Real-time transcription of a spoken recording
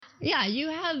Yeah, you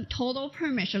have total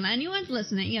permission. Anyone's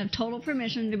listening, you have total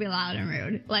permission to be loud and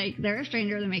rude. Like, they're a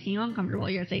stranger, they're making you uncomfortable.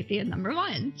 Your safety is number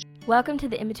one. Welcome to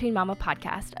the In Between Mama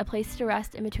podcast, a place to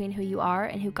rest in between who you are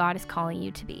and who God is calling you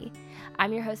to be.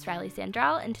 I'm your host, Riley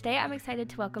Sandrell, and today I'm excited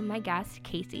to welcome my guest,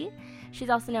 Casey.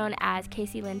 She's also known as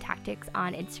Casey Lynn Tactics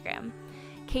on Instagram.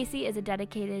 Casey is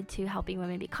dedicated to helping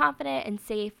women be confident and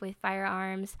safe with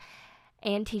firearms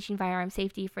and teaching firearm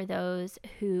safety for those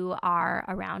who are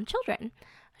around children.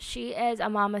 She is a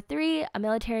mom of three, a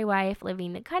military wife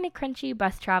living the kind of crunchy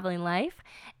bus traveling life,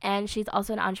 and she's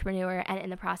also an entrepreneur and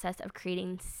in the process of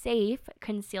creating safe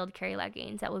concealed carry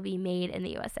leggings that will be made in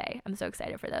the USA. I'm so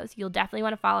excited for those. You'll definitely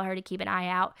want to follow her to keep an eye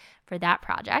out for that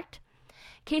project.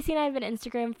 Casey and I have been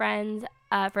Instagram friends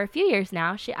for a few years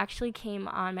now. She actually came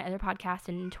on my other podcast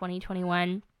in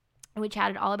 2021. We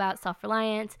chatted all about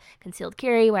self-reliance, concealed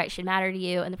carry, why it should matter to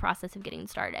you, and the process of getting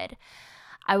started.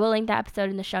 I will link that episode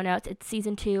in the show notes. It's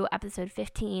season 2, episode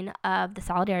 15 of the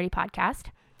Solidarity podcast.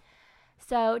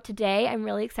 So today I'm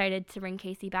really excited to bring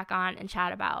Casey back on and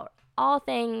chat about all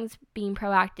things being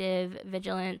proactive,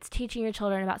 vigilance, teaching your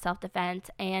children about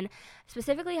self-defense, and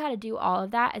specifically how to do all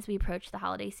of that as we approach the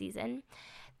holiday season.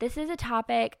 This is a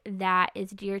topic that is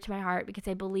dear to my heart because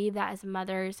I believe that as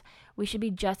mothers, we should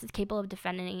be just as capable of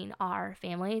defending our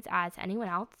families as anyone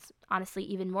else. Honestly,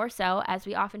 even more so, as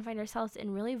we often find ourselves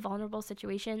in really vulnerable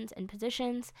situations and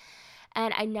positions.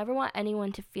 And I never want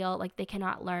anyone to feel like they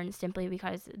cannot learn simply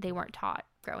because they weren't taught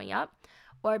growing up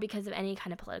or because of any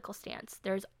kind of political stance.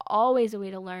 There's always a way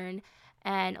to learn,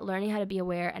 and learning how to be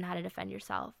aware and how to defend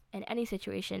yourself in any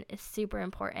situation is super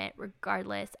important,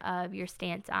 regardless of your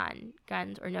stance on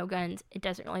guns or no guns. It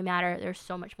doesn't really matter. There's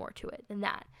so much more to it than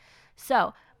that.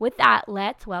 So with that,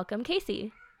 let's welcome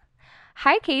Casey.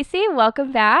 Hi, Casey.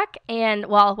 Welcome back. And,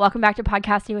 well, welcome back to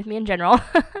podcasting with me in general.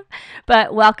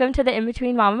 But welcome to the In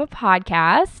Between Mama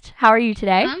podcast. How are you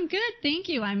today? I'm good, thank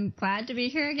you. I'm glad to be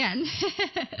here again.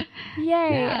 Yay.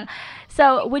 Yeah.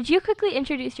 So would you quickly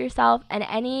introduce yourself and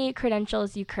any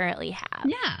credentials you currently have?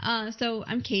 Yeah, so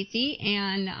I'm Casey,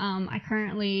 and I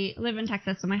currently live in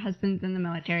Texas, so my husband's in the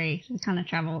military. So we kind of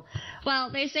travel.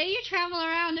 Well, they say you travel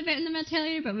around a bit in the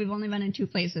military, but we've only been in 2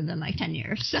 places in like 10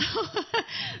 years. So,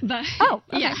 but oh,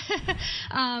 okay.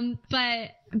 Yeah.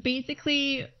 But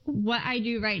basically what I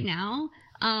do right now,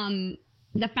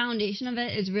 the foundation of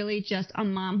it is really just a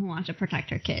mom who wants to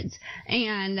protect her kids.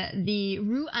 And the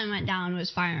route I went down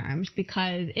was firearms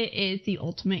because it is the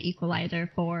ultimate equalizer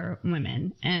for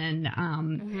women. And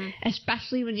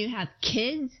especially when you have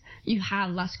kids, you have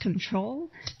less control.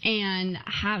 And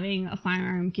having a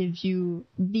firearm gives you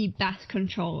the best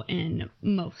control in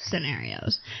most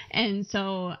scenarios. And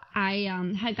so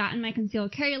I had gotten my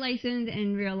concealed carry license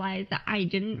and realized that I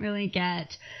didn't really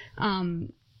get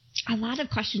a lot of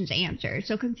questions answered.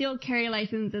 So concealed carry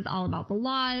license is all about the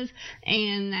laws,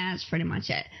 and that's pretty much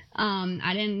it.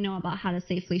 I didn't know about how to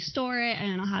safely store it. I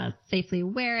didn't know how to safely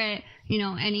wear it,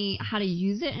 how to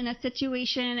use it in a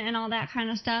situation and all that kind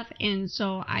of stuff. And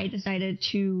so I decided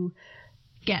to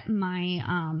get my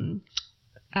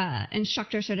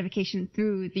instructor certification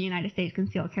through the United States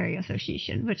Concealed Carry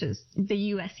Association, which is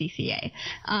the USCCA.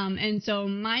 And so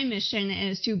my mission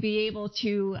is to be able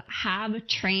to have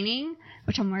training,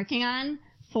 which I'm working on,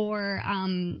 for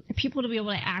people to be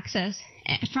able to access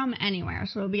from anywhere.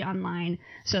 So it'll be online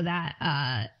so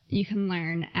that you can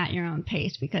learn at your own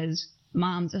pace, because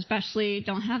moms especially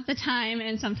don't have the time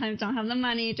and sometimes don't have the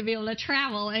money to be able to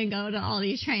travel and go to all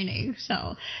these trainings.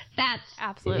 So that's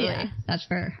absolutely, yeah, that's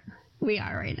where we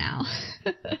are right now.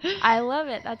 I love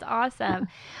it. That's awesome.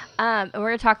 And we're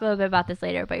going to talk a little bit about this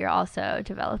later, but you're also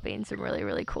developing some really,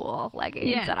 really cool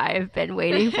leggings that I've been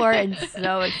waiting for and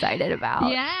so excited about.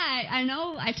 Yeah, I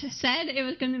know. I just said it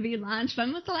was going to be launched.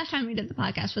 When was the last time we did the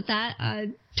podcast? Was that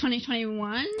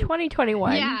 2021?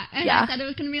 2021. Yeah, and I said it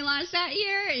was going to be launched that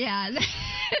year. Yeah.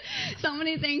 So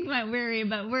many things went weary,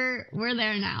 but we're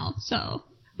there now. So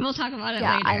we'll talk about it later.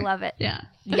 Yeah, I love it. Yeah.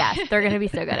 Yes, they're going to be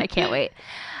so good. I can't wait.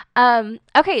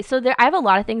 Okay, so I have a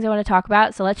lot of things I want to talk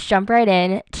about, so let's jump right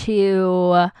in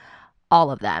to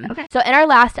all of them. Okay. So in our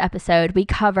last episode, we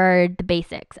covered the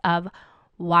basics of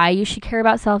why you should care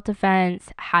about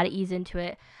self-defense, how to ease into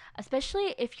it,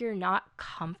 especially if you're not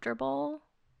comfortable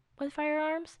with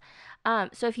firearms.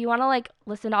 So if you want to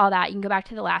listen to all that, you can go back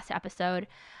to the last episode.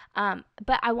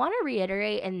 But I want to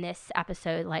reiterate in this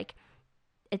episode,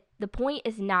 the point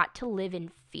is not to live in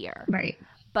fear. Right.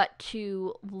 But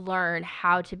to learn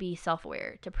how to be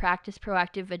self-aware, to practice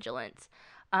proactive vigilance,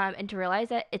 and to realize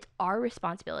that it's our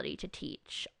responsibility to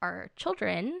teach our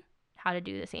children how to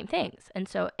do the same things. And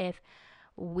so if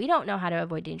we don't know how to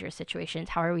avoid dangerous situations,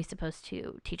 how are we supposed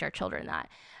to teach our children that?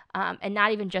 and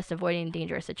not even just avoiding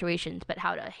dangerous situations, but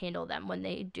how to handle them when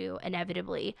they do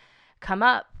inevitably come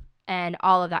up and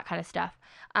all of that kind of stuff.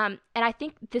 And I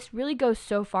think this really goes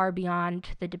so far beyond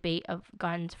the debate of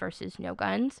guns versus no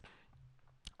guns.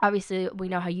 Obviously, we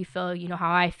know how you feel. You know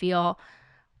how I feel.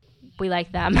 We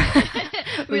like them.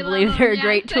 we believe they're a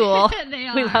great tool. They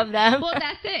are. We love them. Well,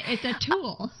 that's it. It's a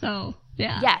tool. So,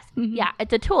 yeah. Yes. Mm-hmm. Yeah,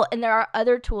 it's a tool. And there are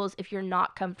other tools if you're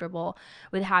not comfortable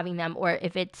with having them, or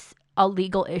if it's a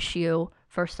legal issue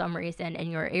for some reason in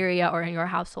your area or in your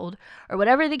household, or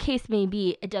whatever the case may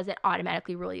be, it doesn't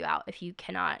automatically rule you out if you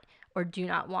cannot or do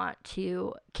not want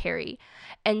to carry.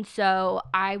 And so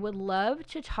I would love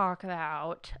to talk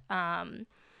about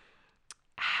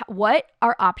what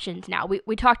are options now.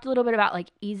 We talked a little bit about like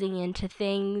easing into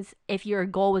things if your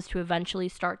goal was to eventually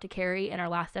start to carry in our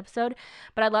last episode,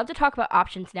 but I'd love to talk about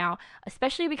options now,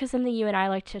 especially because something you and I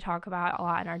like to talk about a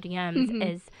lot in our DMs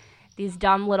is these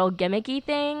dumb little gimmicky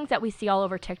things that we see all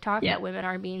over TikTok that women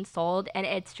are being sold, and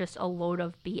it's just a load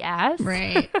of BS.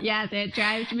 Right. Yes, it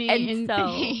drives me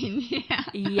insane.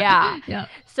 Yeah. Yep.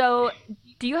 So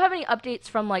do you have any updates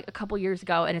from like a couple years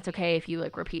ago? And it's okay if you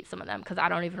like repeat some of them because I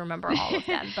don't even remember all of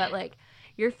them. But like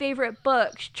your favorite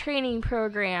books, training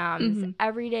programs,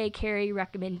 everyday carry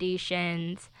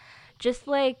recommendations, just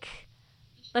like,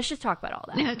 let's just talk about all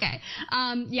that. Okay.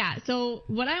 Yeah. So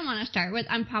what I want to start with,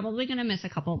 I'm probably going to miss a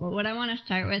couple, but what I want to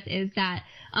start with is that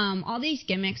all these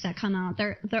gimmicks that come out,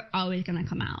 they're always going to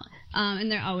come out.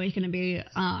 And they're always going to be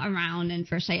around and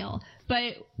for sale.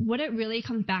 But what it really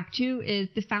comes back to is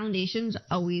the foundations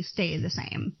always stay the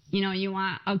same. You know, you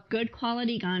want a good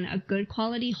quality gun, a good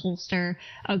quality holster,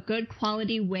 a good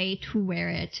quality way to wear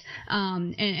it.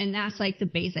 And that's like the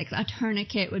basics. A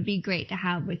tourniquet would be great to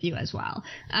have with you as well.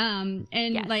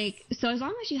 Like, so as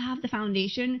long as you have the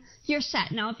foundation, you're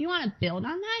set. Now, if you want to build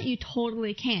on that, you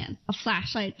totally can. A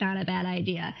flashlight's not a bad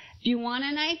idea. If you want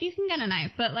a knife, you can get a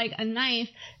knife. But like a knife,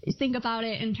 think about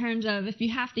it in terms of if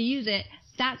you have to use it,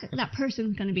 that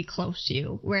person's going to be close to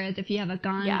you. Whereas if you have a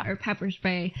gun or pepper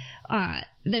spray,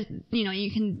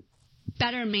 you can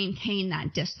better maintain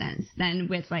that distance than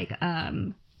with like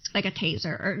a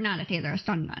taser, or not a taser, a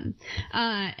stun gun.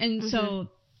 So,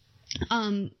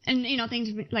 things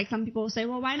like some people will say,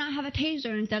 well, why not have a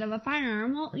taser instead of a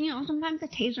firearm? Well, sometimes a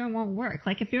taser won't work.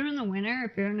 Like if you're in the winter,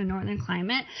 if you're in a northern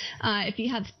climate, if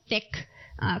you have thick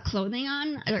clothing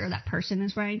on, or that person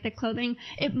is wearing thick clothing,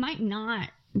 it might not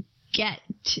get,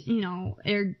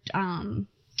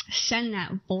 send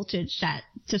that voltage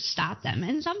to stop them.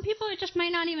 And some people, it just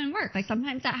might not even work. Like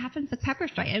sometimes that happens with pepper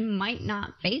spray. It might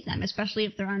not phase them, especially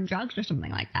if they're on drugs or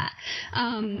something like that.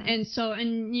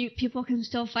 People can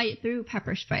still fight through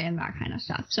pepper spray and that kind of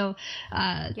stuff. So,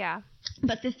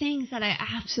 but the things that I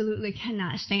absolutely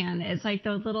cannot stand is like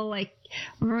those little like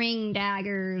ring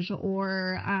daggers,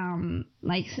 or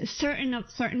like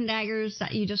certain daggers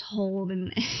that you just hold,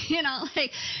 and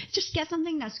just get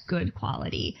something that's good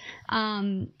quality.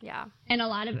 And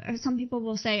some people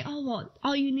will say, oh well,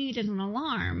 all you need is an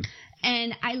alarm.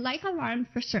 And I like alarms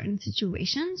for certain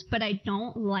situations, but I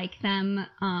don't like them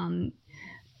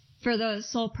for the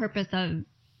sole purpose of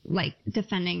like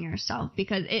defending yourself,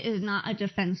 because it is not a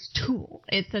defense tool.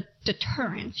 It's a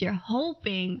deterrent. You're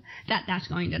hoping that that's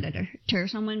going to deter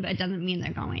someone, but it doesn't mean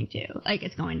they're going to. Like,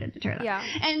 it's going to deter them. Yeah.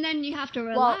 And then you have to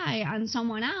rely on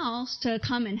someone else to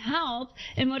come and help.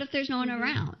 And what if there's no one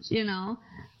around,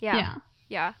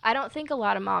 Yeah. I don't think a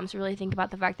lot of moms really think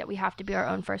about the fact that we have to be our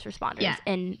own first responders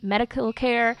in medical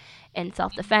care and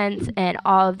self-defense and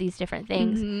all of these different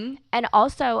things. And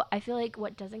also, I feel like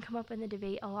what doesn't come up in the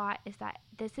debate a lot is that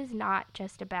this is not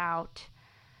just about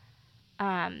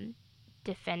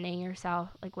defending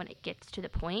yourself, like when it gets to the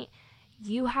point.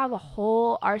 You have a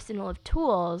whole arsenal of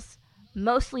tools,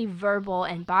 mostly verbal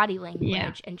and body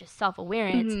language and just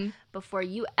self-awareness before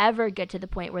you ever get to the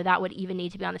point where that would even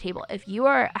need to be on the table. If you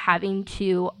are having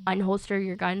to unholster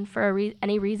your gun for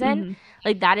any reason,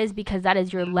 like that is because that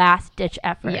is your last ditch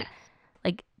effort. Yeah.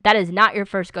 Like that is not your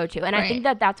first go-to. And I think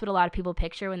that that's what a lot of people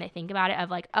picture when they think about it, of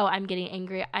like, oh, I'm getting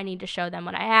angry, I need to show them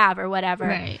what I have or whatever.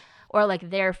 Right. Or like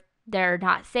they're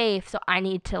not safe, so I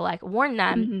need to like warn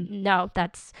them. No,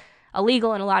 that's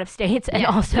illegal in a lot of states, and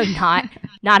also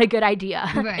not a good idea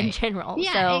in general.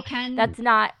 Yeah, so that's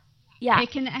not. Yeah,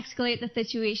 it can escalate the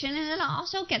situation, and it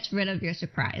also gets rid of your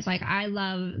surprise. Like I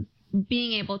love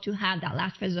being able to have that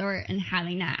last resort and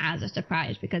having that as a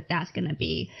surprise, because that's going to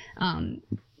be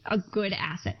a good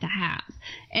asset to have.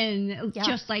 And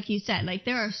just like you said, like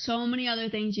there are so many other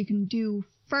things you can do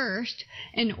first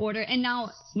in order. And now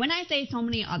when I say so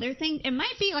many other things, it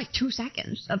might be like 2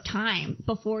 seconds of time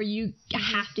before you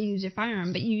have to use your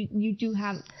firearm, but you do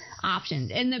have options.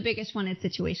 And the biggest one is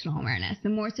situational awareness. The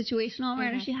more situational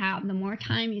awareness you have, the more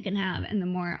time you can have and the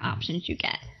more options you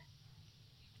get.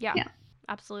 Yeah.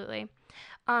 Absolutely.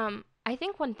 I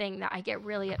think one thing that I get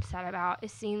really upset about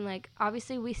is seeing, like,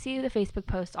 obviously we see the Facebook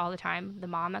posts all the time, the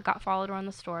mom that got followed around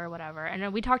the store or whatever.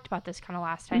 And we talked about this kind of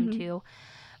last time too,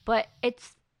 but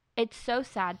it's so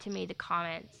sad to me, the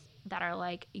comments that are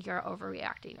like, you're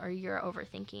overreacting or you're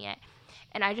overthinking it.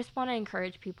 And I just want to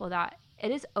encourage people that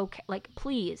it is okay. Like,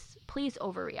 please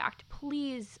overreact.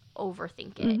 Please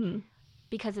overthink it,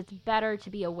 because it's better to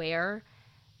be aware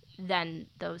than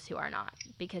those who are not,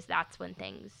 because that's when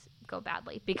things go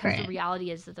badly, because the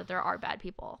reality is that there are bad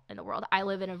people in the world. I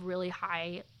live in a really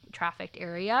high trafficked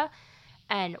area,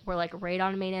 and we're like right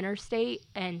on main interstate,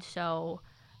 and so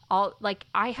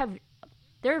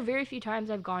there are very few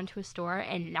times I've gone to a store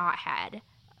and not had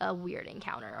a weird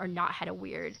encounter or not had a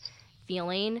weird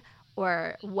feeling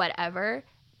or whatever.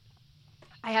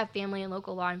 I have family and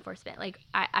local law enforcement. Like,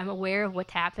 I'm aware of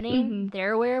what's happening.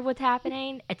 They're aware of what's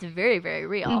happening. It's very, very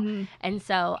real. And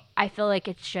so I feel like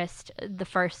it's just the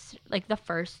first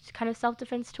kind of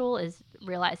self-defense tool is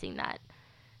realizing that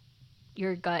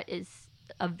your gut is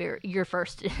your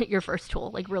first tool.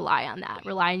 Like, rely on that.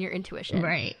 Rely on your intuition.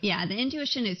 Right. Yeah. The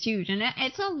intuition is huge. And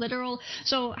it's a literal,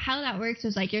 so how that works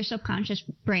is like your subconscious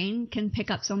brain can pick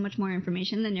up so much more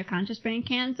information than your conscious brain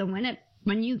can. So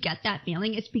when you get that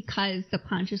feeling, it's because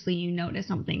subconsciously you notice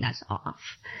something that's off.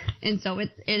 And so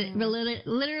it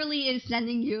literally is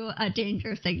sending you a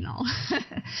danger signal.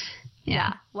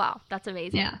 Yeah. Wow. That's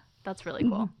amazing. Yeah. That's really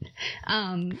cool.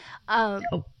 Go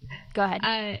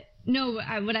ahead. No,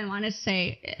 what I want to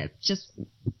say, just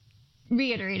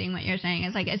reiterating what you're saying,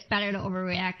 is like, it's better to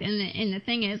overreact. And the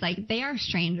thing is, like, they are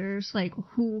strangers. Like,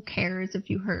 who cares if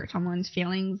you hurt someone's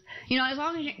feelings? You know, as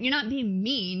long as you're not being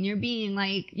mean,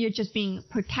 you're just being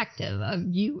protective of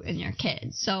you and your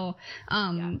kids. So,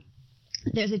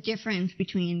 there's a difference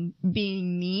between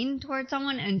being mean towards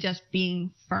someone and just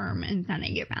being firm and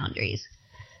setting your boundaries.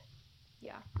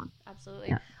 Yeah, absolutely.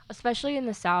 Yeah. Especially in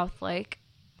the South, like,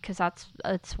 because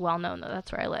it's well known that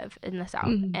that's where I live, in the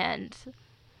South. And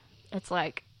it's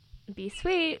like, be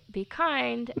sweet, be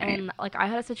kind. And like, I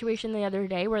had a situation the other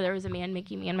day where there was a man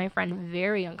making me and my friend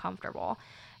very uncomfortable.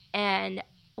 And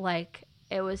like,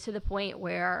 it was to the point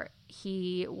where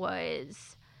he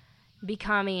was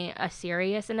becoming a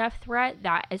serious enough threat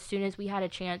that as soon as we had a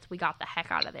chance, we got the heck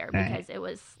out of there, because it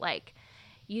was like,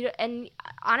 and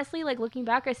honestly, like, looking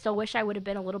back, I still wish I would have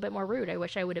been a little bit more rude. I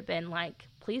wish I would have been like,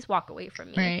 please walk away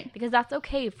from me, because that's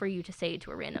okay for you to say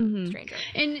to a random stranger.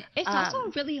 And it's also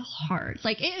really hard.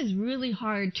 Like, it is really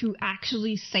hard to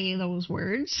actually say those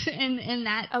words in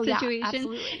that situation. Yeah,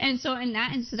 absolutely. And so in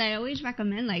that instance, I always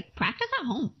recommend, like, practice at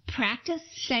home. Practice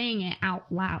saying it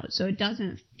out loud so it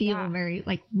doesn't feel very,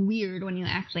 like, weird when you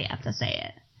actually have to say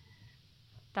it.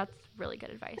 That's really good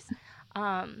advice.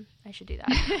 I should do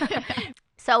that.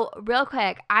 So real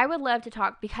quick, I would love to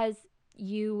talk, because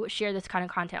you share this kind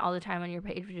of content all the time on your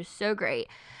page, which is so great.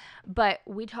 But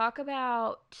we talk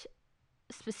about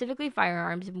specifically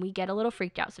firearms, and we get a little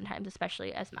freaked out sometimes,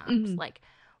 especially as moms. Like,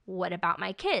 what about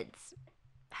my kids?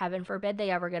 Heaven forbid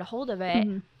they ever get a hold of it.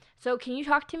 So can you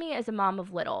talk to me as a mom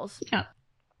of littles? Yeah.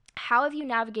 How have you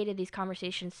navigated these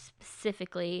conversations,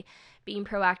 specifically being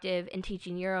proactive in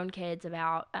teaching your own kids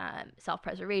about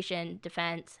self-preservation,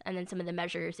 defense, and then some of the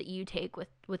measures that you take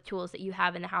with tools that you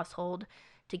have in the household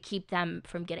to keep them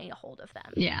from getting a hold of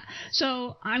them? Yeah.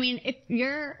 So, I mean, if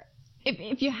you're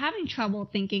having trouble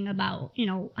thinking about, you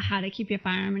know, how to keep your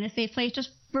firearm in a safe place, just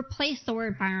replace the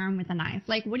word firearm with a knife.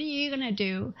 Like, what are you going to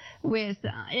do with,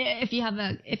 if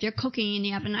you're cooking and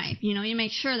you have a knife, you know, you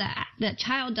make sure that the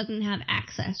child doesn't have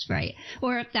access, right?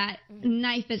 Or if that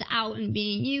knife is out and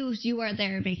being used, you are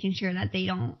there making sure that they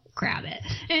don't grab it.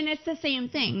 And it's the same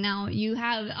thing. Now, you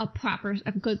have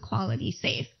a good quality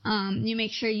safe. You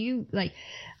make sure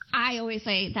I always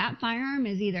say that firearm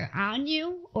is either on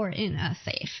you or in a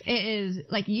safe. It is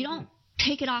like, you don't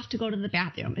take it off to go to the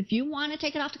bathroom. If you want to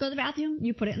take it off to go to the bathroom,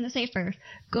 you put it in the safe first,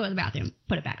 go to the bathroom,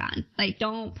 put it back on. Like,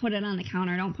 don't put it on the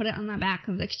counter. Don't put it on the back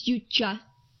of you just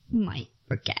might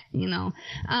forget, you know?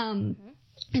 And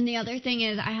the other thing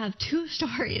is, I have 2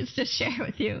 stories to share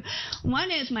with you.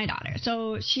 One is my daughter.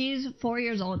 So she's 4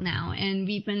 years old now, and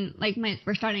we've been,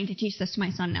 we're starting to teach this to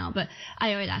my son now, but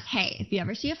I always ask, hey, if you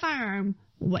ever see a firearm,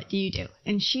 what do you do?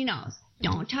 And she knows,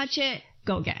 don't touch it,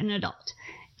 go get an adult.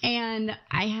 And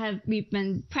we've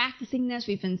been practicing this.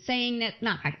 We've been saying it,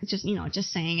 not practice,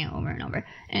 just saying it over and over.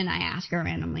 And I ask her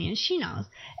randomly, and she knows.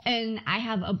 And I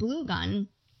have a blue gun.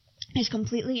 It's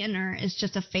completely inert. It's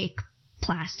just a fake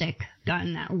plastic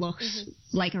gun that looks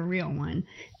like a real one.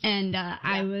 And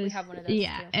we have one of those too.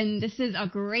 And this is a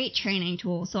great training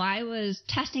tool. So I was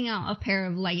testing out a pair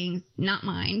of leggings, not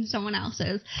mine, someone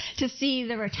else's, to see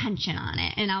the retention on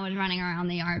it. And I was running around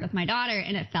the yard with my daughter,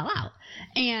 and it fell out.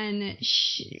 And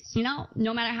she, no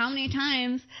matter how many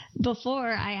times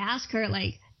before I ask her,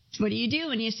 like, what do you do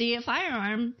when you see a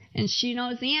firearm? And she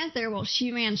knows the answer. Well,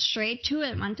 she ran straight to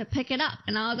it, went to pick it up.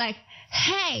 And I was like,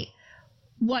 hey,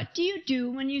 what do you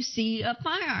do when you see a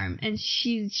firearm? And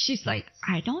she's like,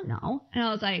 I don't know. And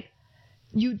I was like,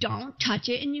 you don't touch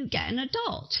it and you get an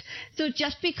adult. So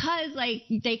just because like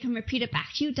they can repeat it back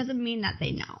to you doesn't mean that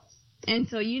they know. And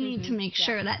so you need to make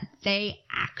sure that they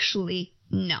actually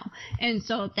know. And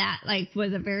so that like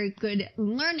was a very good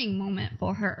learning moment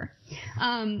for her.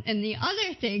 And the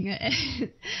other thing,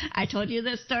 I told you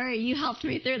this story, you helped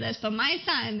me through this, but my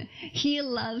son, he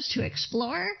loves to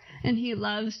explore and he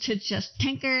loves to just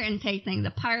tinker and take things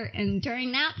apart. And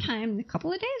during that time, a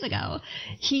couple of days ago,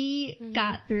 he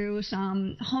got through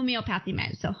some homeopathy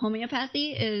meds. So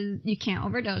homeopathy is, you can't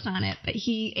overdose on it, but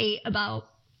he ate about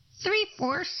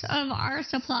 3/4 of our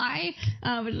supply,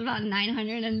 which is about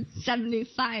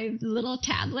 975 little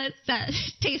tablets that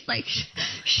taste like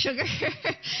sugar.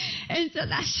 And so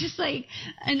that's just like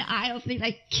an eye-opening,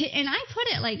 like, and I put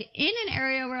it like in an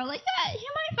area where like, yeah, he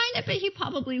might find it, but he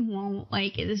probably won't.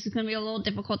 Like, this is going to be a little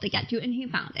difficult to get to, and he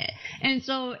found it. And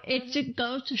so it just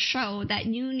goes to show that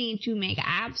you need to make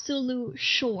absolute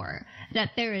sure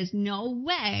that there is no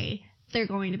way they're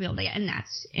going to be able to get, and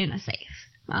that's in a safe.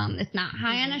 It's not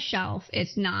high on a shelf.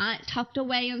 It's not tucked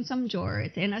away in some drawer.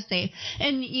 It's in a safe.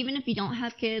 And even if you don't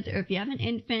have kids or if you have an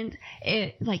infant,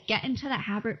 get into that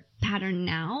habit pattern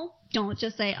now. Don't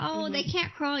just say, oh, they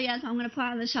can't crawl yet, so I'm going to put it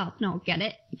on the shelf. No, get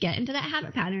into that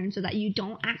habit pattern so that you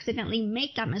don't accidentally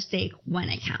make that mistake when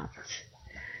it counts.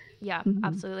 Yeah,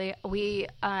 absolutely. We,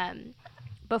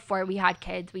 before we had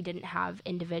kids, we didn't have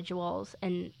individuals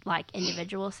and like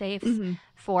individual safes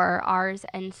for ours.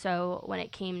 And so when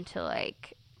it came to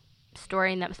like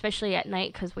storing them, especially at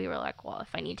night, because we were like, well, if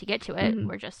I need to get to it,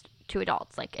 we're just two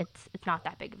adults. Like it's not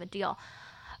that big of a deal.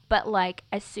 But like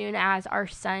as soon as our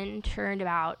son turned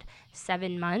about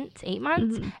 8 months,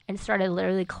 and started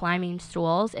literally climbing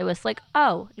stools, it was like,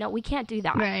 oh, no, we can't do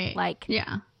that. Right. Like,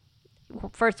 yeah.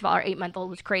 First of all, our 8-month-old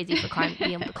was crazy for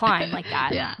being able to climb like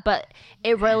that. Yeah. But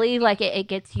it really, like, it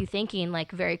gets you thinking,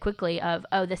 like, very quickly of,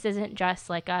 oh, this isn't just,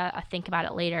 like, a think about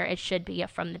it later. It should be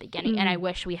from the beginning. And I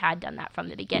wish we had done that from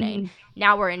the beginning.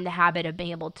 Now we're in the habit of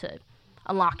being able to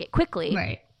unlock it quickly.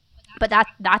 Right. But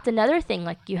that's another thing.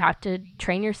 Like, you have to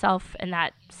train yourself in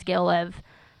that skill of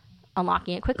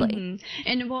unlocking it quickly.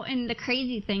 And the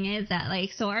crazy thing is that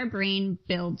like, so our brain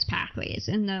builds pathways,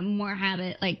 and the more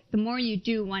the more you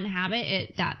do one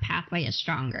habit, that pathway is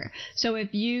stronger. So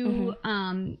if you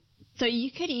so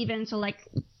you could even, so like,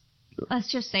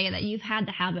 let's just say that you've had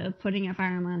the habit of putting a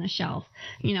firearm on a shelf,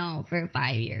 for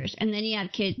 5 years, and then you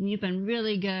have kids and you've been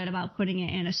really good about putting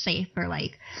it in a safe for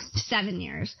like 7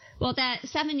 years. Well, that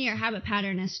 7-year habit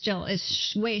pattern is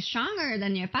way stronger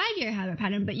than your 5-year habit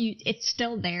pattern, but it's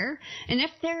still there. And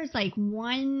if there's like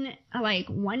one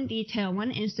detail, one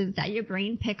instance that your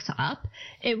brain picks up,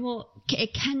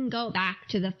 it can go back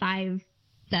to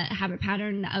that habit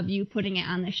pattern of you putting it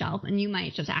on the shelf, and you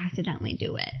might just accidentally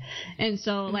do it. And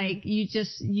so like you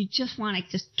just want to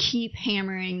just keep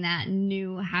hammering that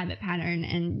new habit pattern,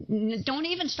 and don't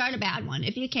even start a bad one.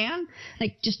 If you can,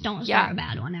 like, just don't start a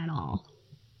bad one at all.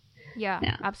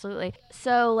 Yeah, absolutely.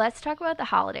 So let's talk about the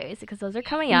holidays, because those are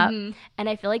coming up, and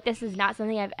I feel like this is not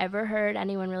something I've ever heard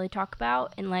anyone really talk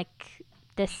about in like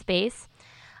this space.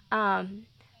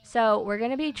 So we're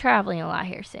going to be traveling a lot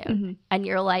here soon. And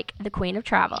you're like the queen of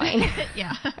traveling.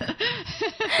 Yeah.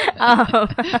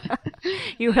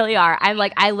 You really are. I'm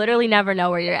like, I literally never know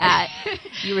where you're at.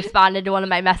 You responded to one of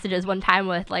my messages one time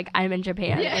with like, I'm in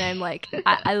Japan. Yeah. And I'm like,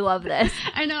 I love this.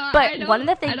 I know. But one of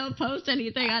the things, I don't post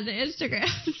anything on the Instagram.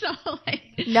 So like.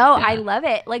 No, yeah. I love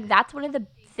it. Like, that's one of the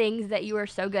things that you are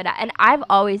so good at, and I've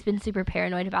always been super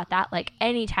paranoid about that. Like,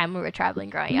 anytime we were traveling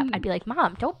growing up, I'd be like,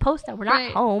 Mom, don't post that, we're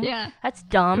not home. That's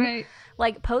dumb.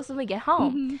 Like, post when we get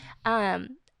home.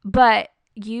 But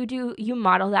you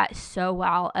model that so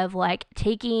well, of like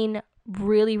taking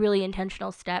really, really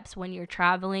intentional steps when you're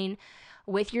traveling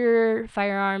with your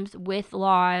firearms, with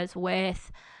laws, with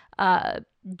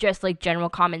just like general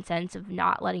common sense of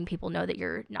not letting people know that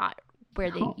you're not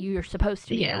where you're supposed to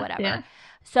be or whatever.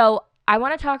 So I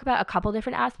want to talk about a couple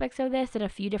different aspects of this and a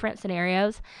few different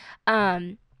scenarios,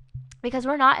 because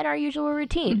we're not in our usual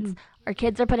routines. Our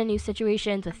kids are put in new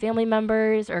situations with family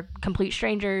members or complete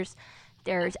strangers.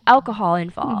 There's alcohol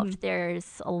involved.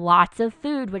 There's lots of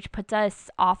food, which puts us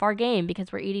off our game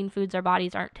because we're eating foods our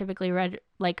bodies aren't typically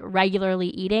regularly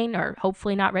eating, or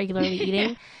hopefully not regularly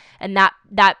eating. And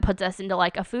that puts us into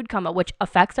like a food coma, which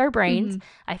affects our brains.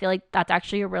 I feel like that's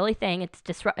actually a really thing. It's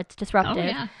disruptive.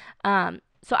 Oh, yeah.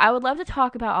 So I would love to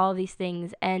talk about all of these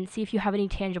things and see if you have any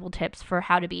tangible tips for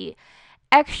how to be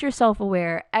extra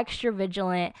self-aware, extra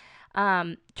vigilant,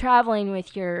 traveling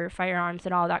with your firearms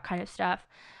and all that kind of stuff.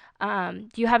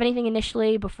 Do you have anything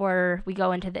initially before we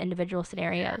go into the individual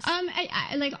scenarios?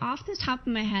 I like off the top of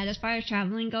my head, as far as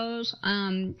traveling goes,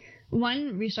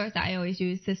 one resource that I always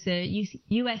use is the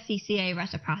USCCA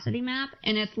reciprocity map,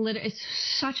 and it's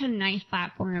such a nice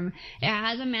platform. It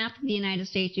has a map of the United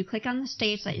States. You click on the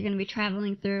states that you're going to be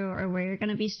traveling through or where you're going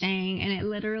to be staying, and it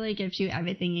literally gives you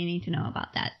everything you need to know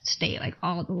about that state, like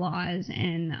all the laws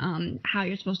and how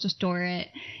you're supposed to store it,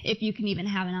 if you can even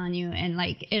have it on you, and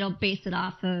like it'll base it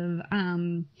off of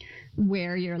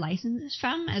where your license is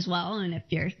from as well, and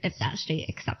if that state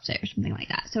accepts it or something like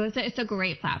that. So it's a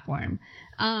great platform.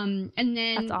 And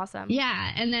then that's awesome.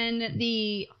 Yeah, and then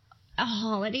the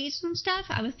holidays and stuff.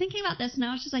 I was thinking about this, and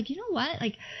I was just like, you know what?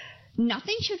 Like,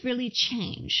 nothing should really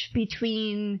change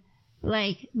between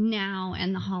like now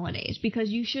and the holidays, because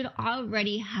you should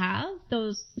already have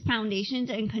those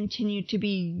foundations and continue to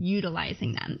be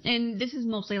utilizing them. And this is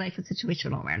mostly like for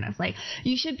situational awareness. Like,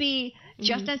 you should be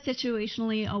just as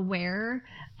situationally aware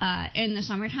in the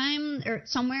summertime or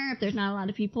somewhere if there's not a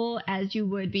lot of people as you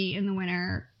would be in the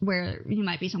winter where you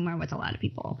might be somewhere with a lot of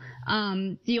people.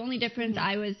 The only difference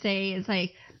I would say is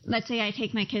like, let's say I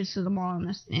take my kids to the mall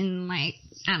in like,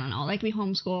 I don't know, like we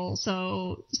homeschool.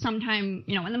 So sometime,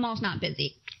 when the mall's not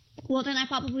busy, well, then I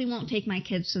probably won't take my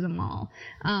kids to the mall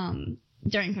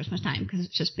during Christmas time because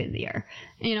it's just busier,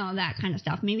 that kind of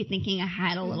stuff. Maybe thinking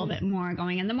ahead a little bit more,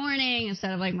 going in the morning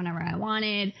instead of like whenever I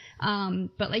wanted.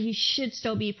 But like, you should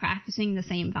still be practicing the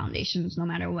same foundations no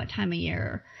matter what time of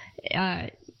year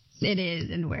it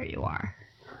is and where you are.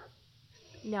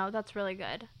 No, that's really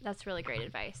good. That's really great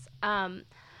advice.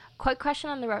 Quick question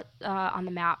on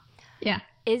the map. Yeah.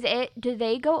 Do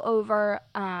they go over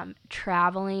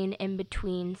traveling in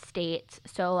between states?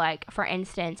 So like, for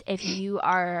instance,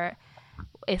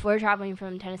 if we're traveling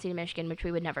from Tennessee to Michigan, which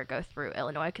we would never go through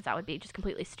Illinois because that would be just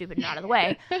completely stupid and out of the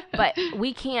way. But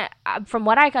we can't, from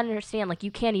what I can understand, like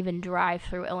you can't even drive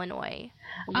through Illinois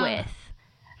with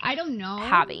I don't know.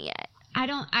 having it. I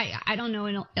don't know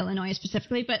in Illinois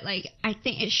specifically, but like I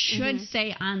think it should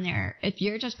say on there, if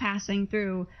you're just passing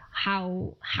through,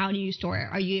 how do you store it?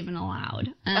 Are you even allowed?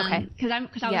 Okay. Because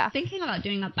I was thinking about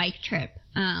doing a bike trip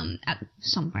at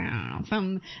somewhere, I don't know,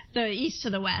 from the east to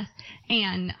the west,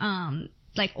 and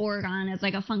like Oregon is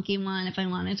like a funky one if I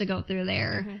wanted to go through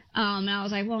there. And I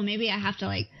was like, well, maybe I have to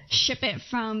like ship it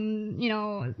from,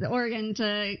 Oregon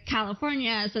to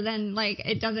California. So then like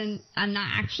I'm not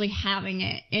actually having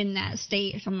it in that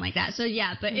state or something like that. So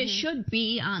yeah, but it should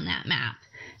be on that map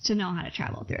to know how to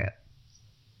travel through it.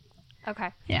 Okay.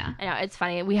 Yeah. I know, it's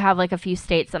funny. We have like a few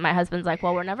states that my husband's like,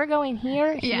 well, we're never going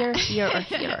here, here, or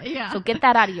here. Yeah. So get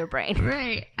that out of your brain.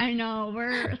 Right. I know.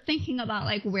 We're thinking about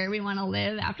like where we want to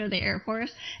live after the Air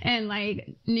Force, and like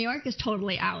New York is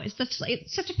totally out. It's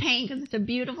such a pain because it's a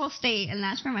beautiful state, and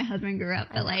that's where my husband grew up.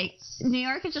 But like New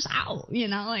York is just out.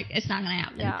 Like it's not gonna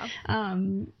happen. Yeah.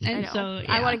 And so yeah.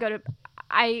 I want to go to.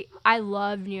 I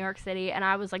love New York City, and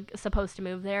I was like supposed to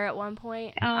move there at one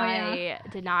point. I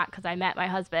did not because I met my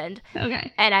husband.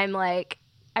 Okay. And I'm like,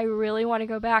 I really want to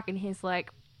go back, and he's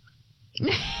like,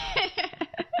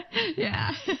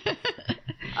 yeah.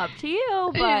 Up to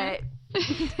you, but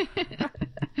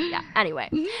yeah. Anyway,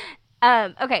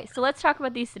 okay, so let's talk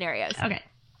about these scenarios. Okay.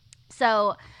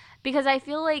 So, because I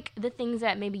feel like the things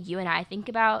that maybe you and I think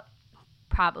about,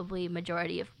 probably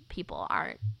majority of people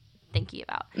aren't thinking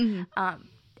about.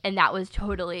 And that was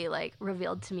totally like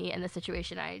revealed to me in the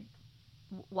situation I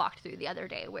walked through the other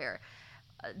day, where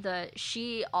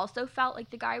she also felt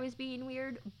like the guy was being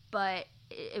weird, but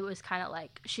it was kind of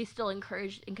like she still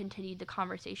encouraged and continued the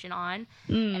conversation on.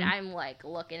 And I'm like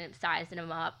looking at him, sizing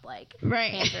him up, like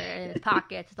hands are in his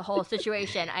pockets, the whole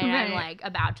situation, and I'm like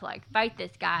about to like fight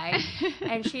this guy,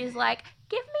 and she's like,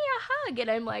 give me a hug,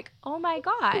 and I'm like, oh my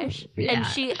gosh. And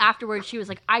she afterwards she was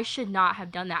like, I should not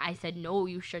have done that. I said, no,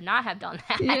 you should not have done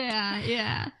that.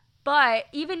 Yeah. But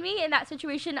even me in that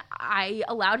situation, I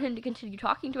allowed him to continue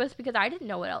talking to us because I didn't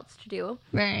know what else to do.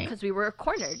 Right. Because we were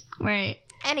cornered. Right.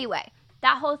 Anyway,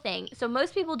 that whole thing. So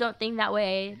most people don't think that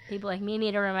way. People like me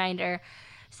need a reminder.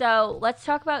 So let's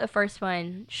talk about the first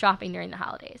one, shopping during the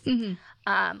holidays.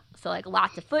 So like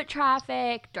lots of foot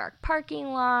traffic, dark parking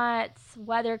lots,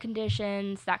 weather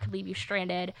conditions that could leave you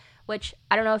stranded, which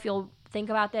I don't know if you'll think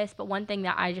about this, but one thing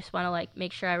that I just want to like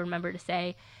make sure I remember to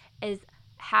say is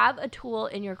have a tool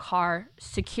in your car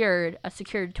secured, a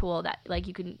secured tool that like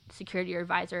you can secure to your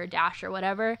visor or dash or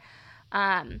whatever.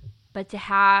 But to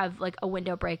have like a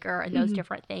window breaker and those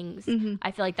different things,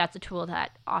 I feel like that's a tool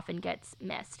that often gets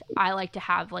missed. I like to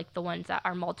have like the ones that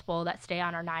are multiple that stay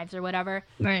on our knives or whatever,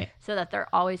 right? So that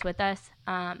they're always with us.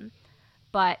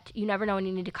 But you never know when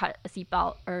you need to cut a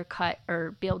seatbelt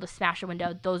or be able to smash a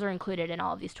window. Those are included in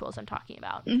all of these tools I'm talking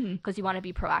about because you want to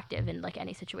be proactive in like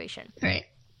any situation. Right.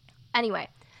 Anyway,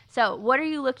 so what are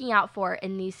you looking out for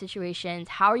in these situations?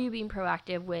 How are you being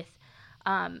proactive with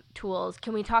tools?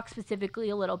 Can we talk specifically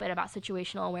a little bit about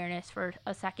situational awareness for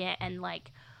a second, and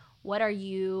like what are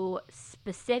you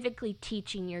specifically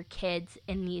teaching your kids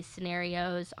in these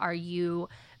scenarios? Are you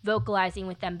vocalizing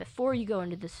with them before you go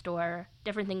into the store?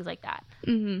 Different things like that.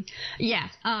 Yeah.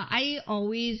 I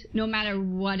always, no matter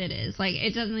what it is, like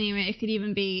it doesn't even, it could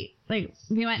even be like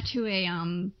we went to a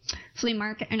flea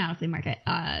market, or not a flea market,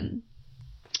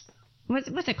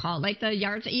 what's it called? Like the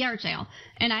yard sale.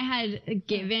 And I had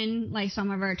given like some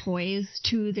of our toys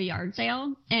to the yard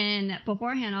sale. And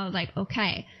beforehand I was like,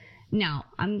 okay, now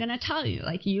I'm going to tell you,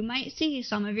 like you might see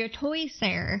some of your toys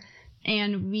there.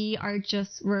 And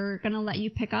we're going to let you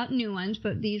pick out new ones,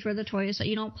 but these were the toys that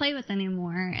you don't play with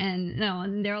anymore. And no,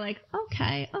 and they're like,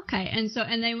 okay. And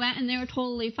they went and they were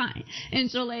totally fine.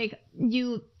 And so like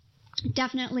you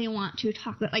definitely want to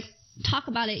talk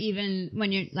about it even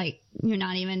when you're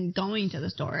not even going to the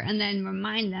store, and then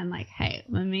remind them like, hey,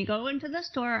 when we go into the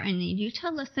store, I need you to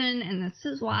listen, and this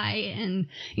is why, and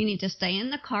you need to stay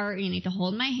in the cart, you need to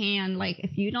hold my hand, like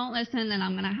if you don't listen, then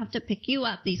I'm gonna have to pick you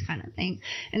up, these kind of things.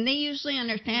 And they usually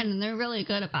understand, and they're really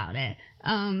good about it.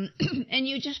 And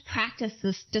you just practice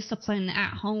this discipline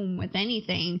at home with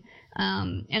anything,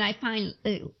 and I find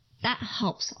that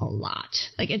helps a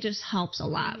lot. Like it just helps a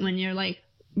lot when you're like,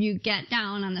 you get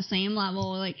down on the same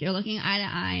level, like you're looking eye to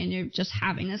eye and you're just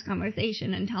having this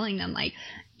conversation and telling them like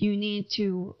you need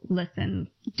to listen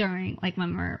during like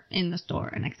when we're in the store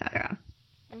and etc.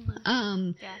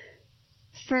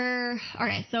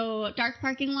 Okay, so dark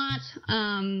parking lots.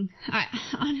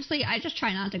 I just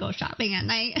try not to go shopping at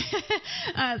night.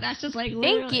 That's just like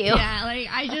thank you. Yeah, like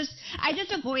I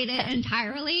just avoid it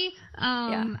entirely.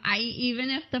 Even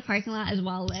if the parking lot is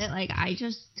well lit, like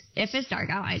if it's dark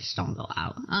out, I just don't go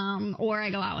out. Or I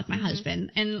go out with my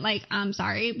husband. And like I'm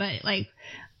sorry, but like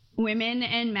women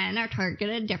and men are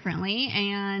targeted differently,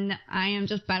 and I am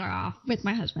just better off with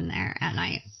my husband there at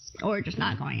night. Or just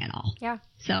not going at all. Yeah.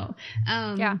 So,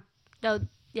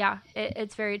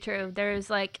 it's very true. There's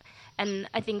like, and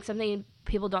I think something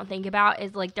people don't think about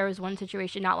is like there was one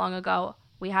situation not long ago.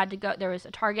 There was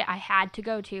a Target I had to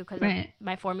go to because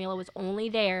my formula was only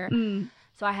there.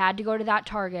 So I had to go to that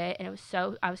Target, and I was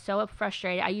so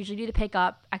frustrated. I usually do the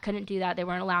pickup. I couldn't do that. They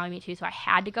weren't allowing me to, so I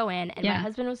had to go in, and my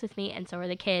husband was with me, and so were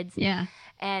the kids. Yeah.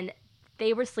 And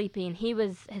they were sleeping.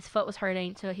 His foot was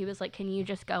hurting, so he was like, "Can you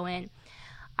just go in?"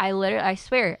 I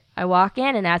swear, I walk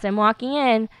in, and as I'm walking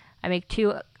in, I make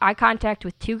eye contact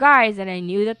with two guys, and I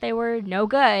knew that they were no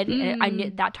good. And I knew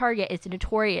that Target is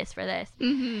notorious for this.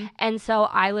 And so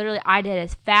I did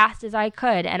as fast as I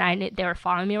could, and I knew they were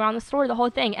following me around the store, the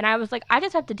whole thing. And I was like, I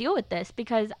just have to deal with this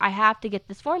because I have to get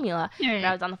this formula. And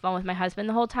I was on the phone with my husband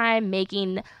the whole time,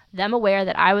 making them aware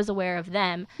that I was aware of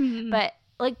them. But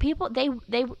like people,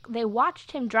 they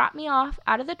watched him drop me off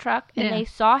out of the truck, and they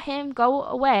saw him go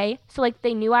away. So like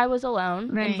they knew I was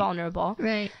alone and vulnerable.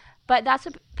 Right. But that's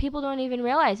what people don't even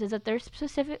realize is that there's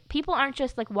specific people aren't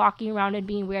just like walking around and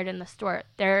being weird in the store.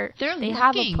 They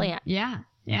have a plan. Yeah.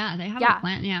 They have a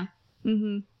plan. Yeah.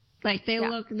 Like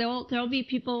there'll be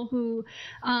people who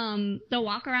they'll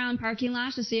walk around parking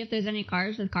lots to see if there's any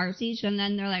cars with car seats, and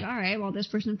then they're like, all right, well this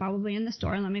person's probably in the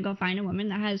store, and let me go find a woman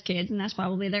that has kids, and that's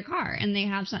probably their car, and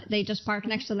they just park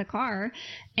next to the car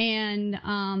and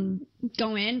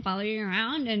go in, follow you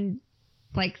around, and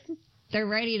like they're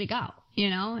ready to go,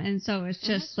 and so it's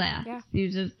just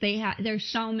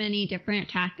there's so many different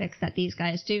tactics that these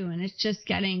guys do, and it's just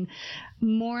getting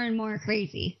more and more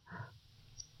crazy.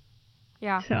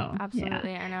 Yeah, so,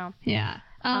 absolutely. I know. Yeah.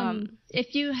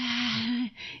 If you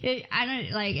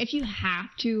have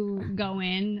to go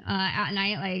in at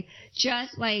night, like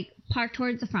just like park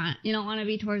towards the front. You don't want to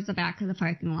be towards the back of the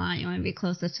parking lot. You want to be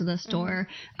closest to the store.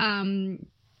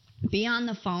 be on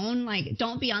the phone, like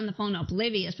don't be on the phone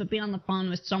oblivious, but be on the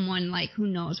phone with someone like who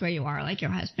knows where you are, like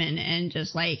your husband, and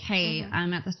just like, hey,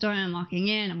 I'm at the store, I'm walking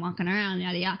in, I'm walking around,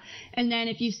 yada yada. And then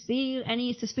if you see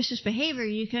any suspicious behavior,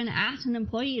 you can ask an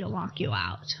employee to walk you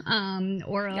out.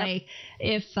 Or like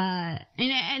if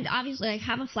and obviously like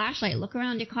have a flashlight, look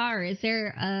around your car. Is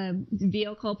there a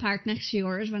vehicle parked next to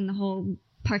yours when the whole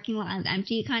parking lot is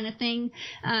empty, kind of thing?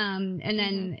 And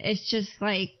then it's just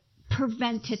like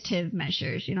preventative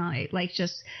measures, you know, like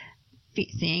just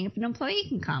seeing if an employee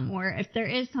can come, or if there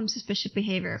is some suspicious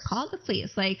behavior, call the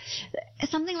police. Like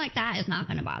something like that is not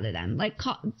going to bother them. Like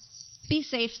be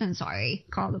safe than sorry.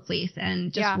 Call the police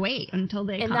and just wait until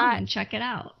they come and check it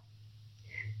out.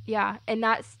 Yeah, in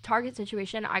that Target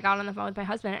situation, I got on the phone with my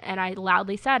husband and I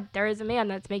loudly said, there is a man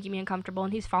that's making me uncomfortable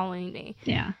and he's following me.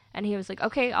 Yeah. And he was like,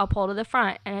 okay, I'll pull to the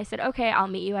front. And I said, okay, I'll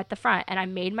meet you at the front. And I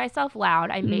made myself loud.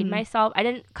 I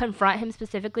didn't confront him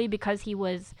specifically because he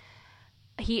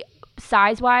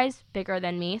size-wise bigger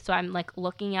than me. So I'm like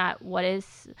looking at what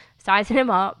is sizing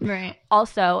him up. Right.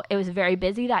 Also, it was very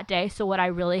busy that day. So would I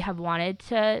really have wanted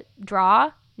to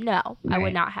draw? No, I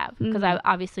would not have, because I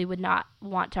obviously would not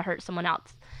want to hurt someone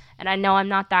else. And I know I'm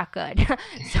not that good.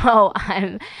 So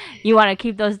you want to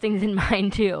keep those things in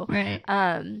mind too. Right.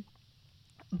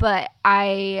 But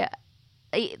I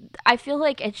feel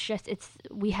like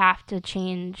we have to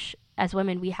change. As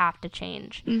women, we have to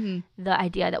change the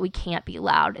idea that we can't be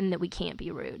loud and that we can't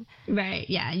be rude. Right.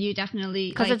 Yeah. You definitely,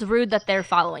 because it's rude that they're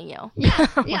following you. Yeah.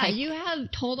 Yeah. You have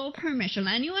total permission.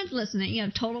 Anyone's listening, you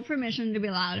have total permission to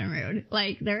be loud and rude.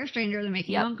 Like they're a stranger, they're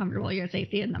making you uncomfortable. Your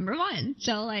safety is number one.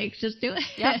 So like, just do it.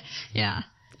 Yep. Yeah.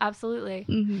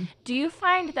 Absolutely. Do you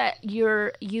find that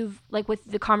you've like with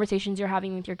the conversations you're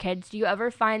having with your kids, do you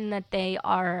ever find that they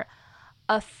are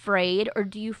afraid, or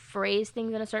do you phrase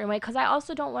things in a certain way? Because I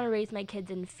also don't want to raise my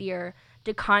kids in fear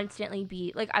to constantly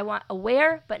be like, I want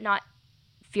aware but not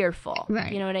fearful.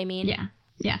 Right. You know what I mean? Yeah.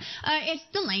 Yeah. It's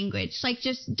the language. Like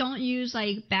just don't use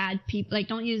like bad people. Like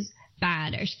don't use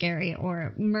bad or scary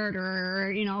or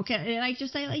murderer. You know, like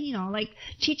just say like, you know, like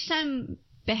teach them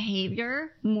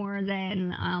behavior more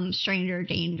than stranger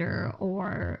danger,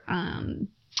 or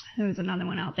there was another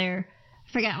one out there.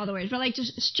 Forget all the words, but like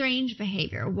just strange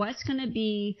behavior. What's going to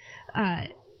be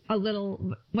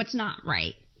what's not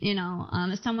right? You know,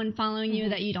 is someone following you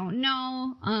that you don't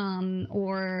know?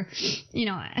 Or, you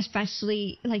know,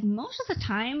 especially like most of the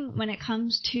time when it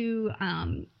comes to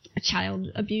child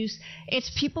abuse, it's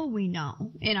people we know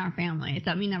in our families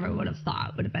that we never would have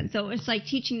thought would have been. So it's like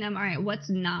teaching them, all right, what's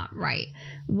not right?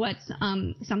 What's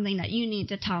something that you need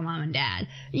to tell mom and dad?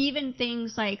 Even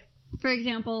things like, for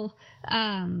example,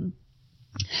 I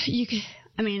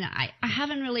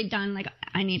haven't really done, like,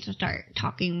 I need to start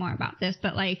talking more about this,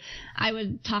 but like I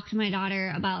would talk to my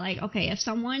daughter about like, okay, if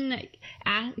someone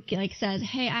says,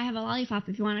 hey, I have a lollipop,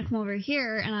 if you want to come over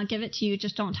here and I'll give it to you,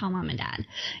 just don't tell mom and dad,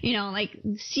 you know, like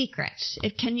secrets.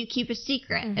 Can you keep a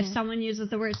secret? If someone uses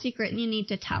the word secret, you need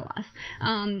to tell us.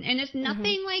 And it's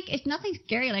nothing it's nothing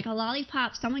scary. Like a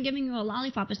lollipop, someone giving you a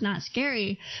lollipop is not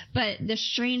scary, but the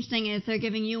strange thing is they're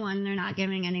giving you one, they're not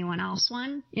giving anyone else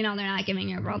one, you know, they're not giving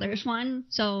your brothers one.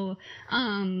 So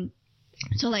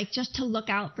like just to look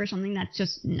out for something that's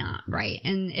just not right.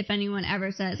 And if anyone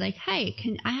ever says like, hey,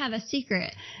 I have a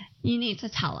secret, you need to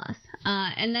tell us.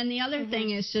 And then the other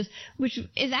thing is just, which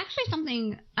is actually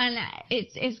something, and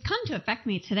it's come to affect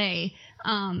me today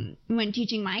when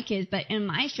teaching my kids, but in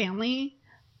my family,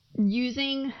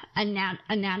 using the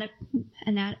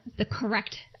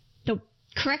correct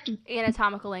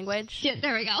anatomical language. Yeah,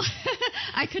 there we go.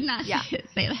 I could not say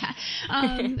that.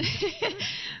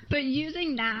 But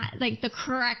using that, like the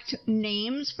correct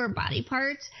names for body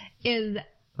parts is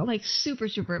like super,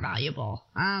 super valuable.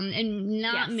 And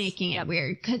not making it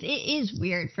weird, because it is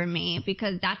weird for me,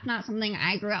 because that's not something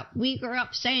we grew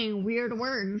up saying weird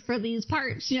words for these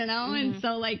parts, you know? And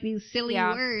so like these silly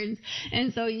words.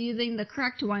 And so using the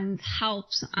correct ones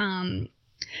helps,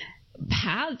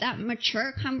 have that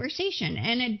mature conversation,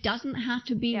 and it doesn't have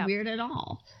to be weird at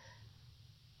all.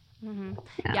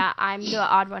 Yeah, I'm the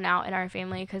odd one out in our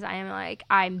family, because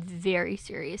I'm very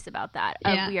serious about that.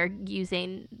 We are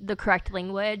using the correct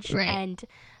language, and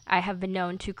I have been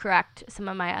known to correct some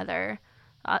of the other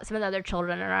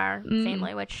children in our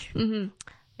family, which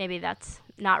maybe that's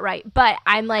not right, but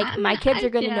I'm like, my kids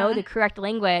are going to know the correct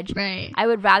language. Right. I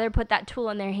would rather put that tool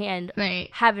in their hand.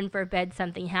 Right. Heaven forbid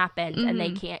something happens and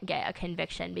they can't get a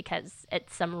conviction because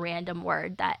it's some random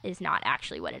word that is not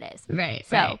actually what it is. Right.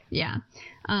 So yeah.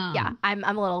 I'm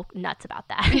a little nuts about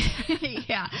that.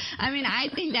 Yeah. I mean, I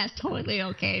think that's totally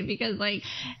okay, because like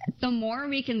the more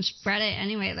we can spread it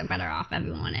anyway, the better off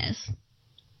everyone is.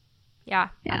 Yeah,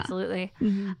 absolutely.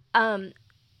 Mm-hmm.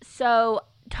 So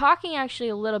talking actually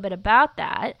a little bit about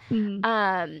that,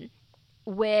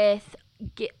 with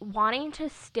wanting to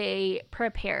stay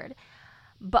prepared,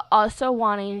 but also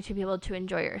wanting to be able to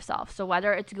enjoy yourself. So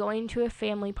whether it's going to a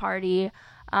family party,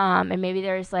 and maybe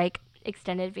there's like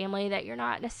extended family that you're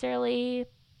not necessarily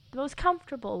the most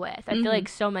comfortable with. I feel like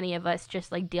so many of us just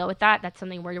like deal with that. That's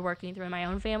something we're working through in my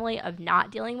own family, of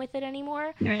not dealing with it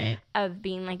anymore. Right. Of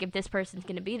being like, if this person's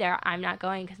going to be there, I'm not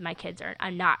going because my kids are,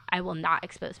 I will not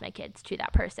expose my kids to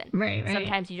that person. Right.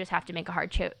 Sometimes you just have to make a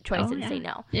hard choice and say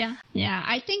no. Yeah. Yeah.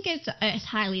 I think it's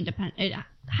highly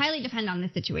depend on the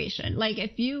situation. Like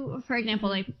if you, for example,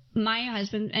 like my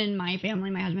husband and my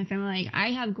husband's family, like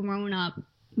I have grown up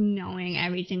knowing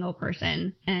every single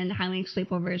person and having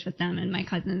sleepovers with them and my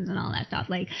cousins and all that stuff.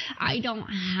 Like I don't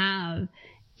have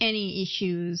any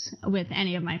issues with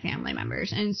any of my family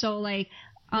members. And so like,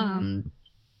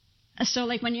 so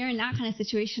like when you're in that kind of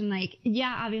situation, like,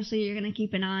 yeah, obviously you're going to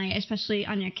keep an eye, especially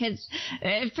on your kids,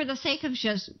 for the sake of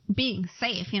just being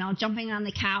safe, you know, jumping on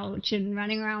the couch and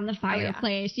running around the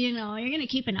fireplace, you know, you're going to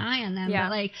keep an eye on them.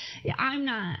 But like, I'm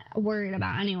not worried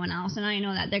about anyone else. And I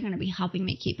know that they're going to be helping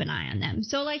me keep an eye on them.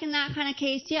 So like in that kind of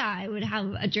case, yeah, I would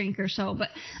have a drink or so. But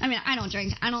I mean, I don't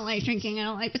drink. I don't like drinking. I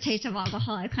don't like the taste of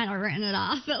alcohol. I've kind of written it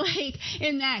off. But like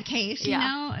in that case, you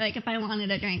know, like if I wanted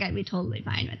a drink, I'd be totally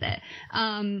fine with it.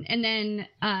 And then,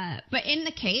 but in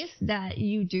the case that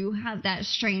you do have that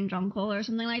strange uncle or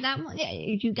something like that, well, yeah,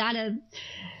 you gotta,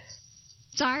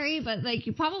 sorry, but like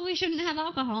you probably shouldn't have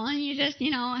alcohol, and you just,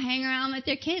 you know, hang around with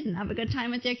your kids and have a good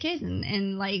time with your kids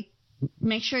and like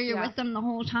make sure you're with them the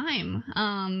whole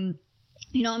time.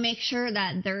 You know, make sure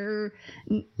that they're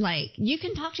like, you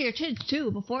can talk to your kids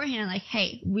too beforehand, like,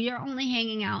 hey, we are only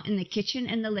hanging out in the kitchen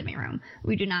and the living room.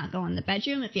 We do not go in the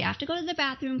bedroom. If you have to go to the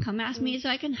bathroom, come ask me so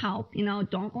I can help. You know,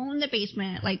 don't go in the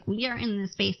basement. Like, we are in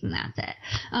this space and that's it.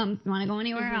 If you want to go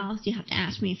anywhere else, you have to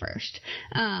ask me first.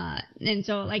 And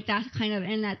so like that's kind of,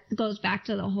 and that goes back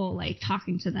to the whole like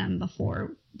talking to them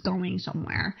before going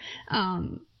somewhere.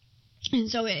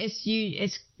 And so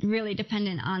it's really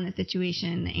dependent on the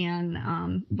situation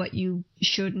and what you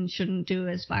should and shouldn't do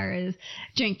as far as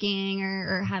drinking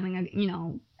or having a, you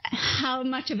know, how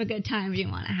much of a good time do you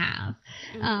want to have.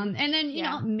 And then, you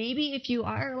know, maybe if you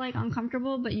are like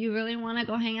uncomfortable but you really want to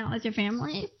go hang out with your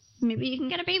family, maybe you can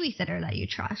get a babysitter that you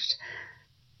trust.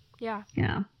 Yeah,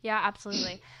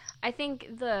 absolutely. I think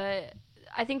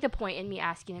the point in me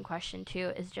asking the question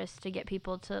too is just to get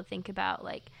people to think about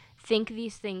think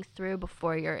these things through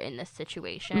before you're in this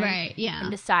situation. Right, yeah.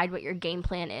 And decide what your game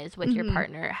plan is with your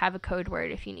partner. Have a code word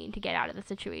if you need to get out of the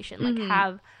situation. Like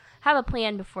have a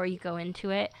plan before you go into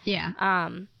it. Yeah.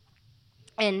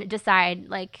 And decide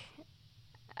like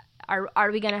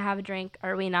are we going to have a drink?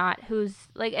 Are we not? Who's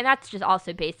like, and that's just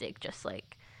also basic, just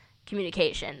like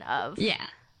communication of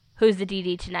who's the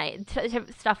DD tonight,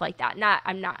 stuff like that.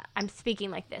 I'm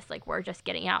speaking like this, like we're just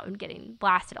getting out and getting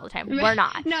blasted all the time. We're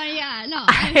not. No.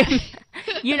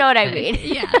 You know what I mean?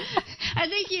 Yeah. I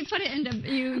think you put it into,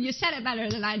 you said it better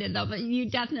than I did though, but you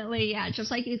definitely, just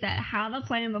like you said, have a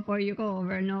plan before you go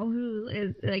over, know who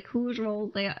is, like whose role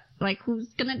they, like who's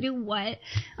gonna do what,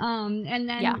 and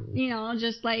then, you know,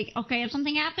 just like, okay, if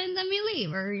something happens, then we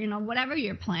leave, or, you know, whatever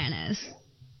your plan is.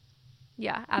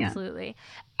 Yeah, absolutely. Yeah.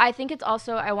 I think it's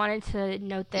also, I wanted to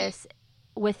note this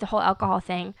with the whole alcohol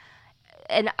thing.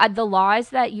 And the laws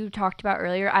that you talked about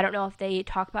earlier, I don't know if they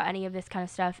talk about any of this kind of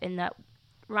stuff in the,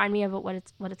 remind me of what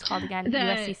it's called again,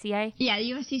 USCCA? Yeah,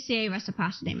 the USCCA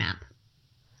reciprocity map.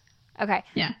 Okay.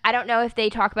 Yeah. I don't know if they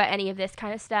talk about any of this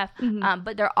kind of stuff,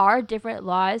 but there are different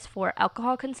laws for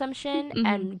alcohol consumption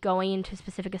and going into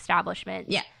specific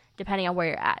establishments. Yeah. Depending on where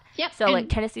you're at. Yep. So, like,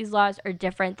 Tennessee's laws are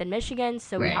different than Michigan's,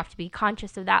 so we have to be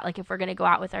conscious of that. Like, if we're going to go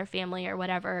out with our family or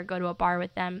whatever, or go to a bar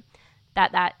with them,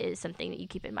 that is something that you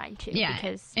keep in mind, too. Yeah,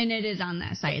 because and it is on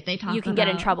that site. They talk you can get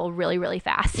in trouble really, really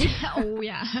fast. Oh,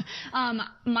 yeah.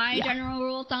 My general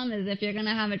rule of thumb is if you're going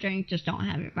to have a drink, just don't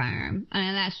have your firearm.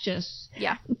 And that's just,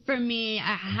 for me,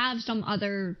 I have some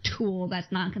other tool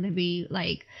that's not going to be,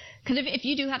 like, because if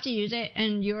you do have to use it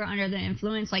and you're under the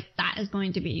influence, like, that is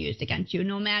going to be used against you,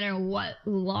 no matter what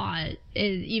law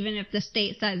is, even if the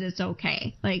state says it's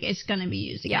okay. Like, it's going to be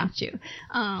used against you.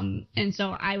 And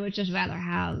so I would just rather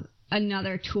have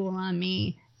another tool on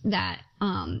me that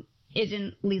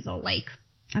isn't lethal. Like,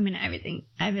 I mean, everything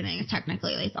is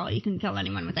technically lethal. You can kill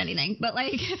anyone with anything. But,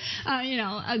 like, you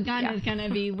know, a gun is going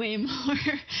to be way more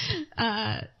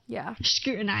yeah,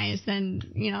 scrutinized than,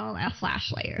 you know, a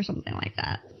flashlight or something like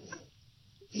that.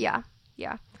 Yeah.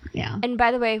 Yeah. Yeah. And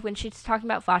by the way, when she's talking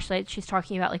about flashlights, she's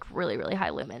talking about like really, really high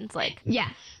lumens. Like,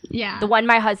 yes. Yeah. The one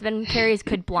my husband carries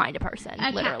could blind a person,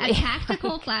 literally. A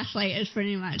tactical flashlight is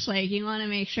pretty much like you want to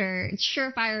make sure.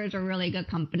 Surefire is a really good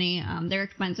company. They're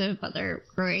expensive, but they're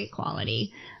great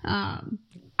quality.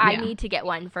 I need to get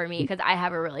one for me because I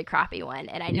have a really crappy one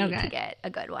and I need to get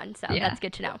a good one. So that's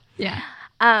good to know. Yeah.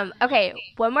 Okay.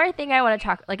 One more thing I want to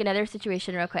talk, like another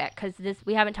situation real quick, because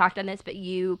we haven't talked on this, but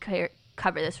you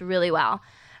cover this really well.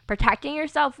 Protecting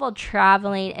yourself while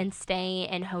traveling and staying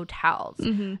in hotels.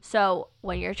 Mm-hmm. So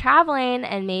when you're traveling,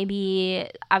 and maybe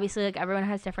obviously like everyone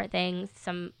has different things.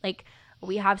 Some like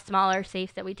we have smaller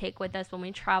safes that we take with us when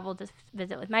we travel to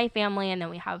visit with my family, and then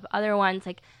we have other ones.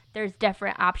 Like there's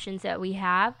different options that we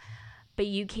have, but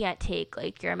you can't take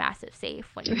like your massive safe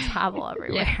when you travel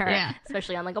everywhere,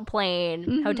 especially on like a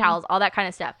plane, hotels, all that kind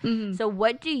of stuff. Mm-hmm. So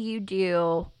what do you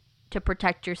do to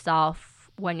protect yourself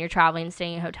when you're traveling,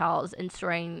 staying in hotels, and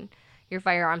storing your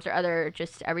firearms or other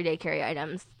just everyday carry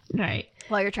items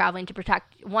while you're traveling to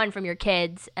protect one from your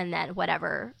kids and then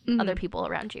whatever other people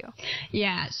around you?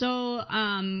 Yeah. So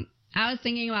I was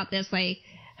thinking about this, like,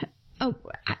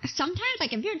 sometimes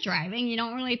like if you're driving, you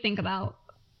don't really think about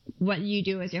what you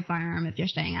do with your firearm if you're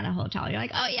staying at a hotel. You're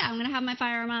like, oh yeah, I'm gonna have my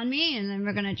firearm on me, and then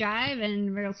we're gonna drive,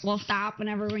 and we'll stop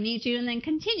whenever we need to, and then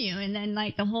continue. And then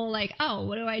like the whole like, oh,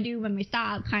 what do I do when we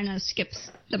stop, kind of skips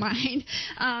the mind.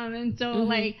 And so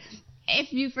like,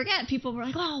 if you forget, people were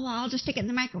like, oh, well, I'll just stick it in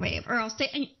the microwave, or I'll stay.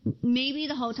 And maybe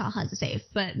the hotel has a safe,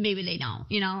 but maybe they don't.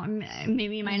 You know,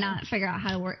 maybe you might not figure out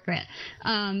how to work it.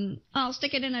 I'll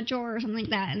stick it in a drawer or something like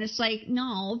that. And it's like,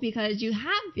 no, because you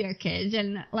have your kids,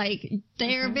 and like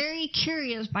they're very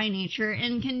curious by nature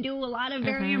and can do a lot of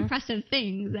very impressive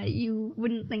things that you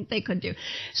wouldn't think they could do.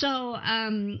 So,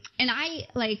 and I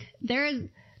like there's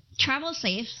travel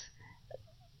safes.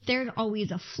 There's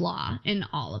always a flaw in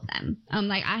all of them.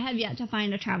 Like I have yet to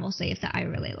find a travel safe that I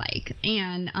really like.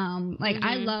 And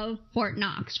I love Fort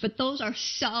Knox, but those are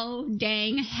so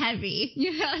dang heavy.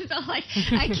 You know, so like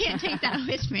I can't take that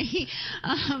with me.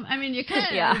 I mean you could,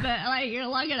 but like you're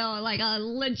lucky to like a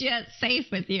legit safe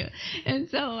with you. And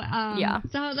so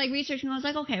so I was like researching, I was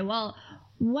like, okay, well,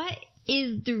 what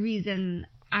is the reason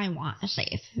I want a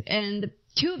safe? And the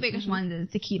two biggest ones is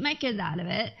to keep my kids out of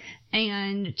it,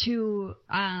 and to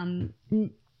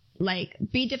like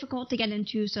be difficult to get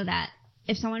into, so that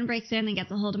if someone breaks in and gets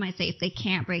a hold of my safe, they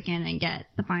can't break in and get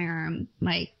the firearm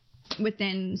like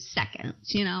within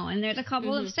seconds, you know. And there's a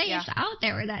couple of safes out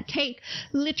there that take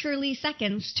literally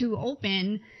seconds to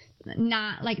open,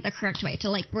 not like the correct way to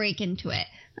like break into it.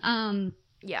 And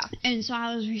so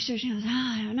I was researching, I was like,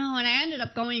 oh, I don't know, and I ended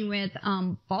up going with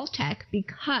Vault-Tec,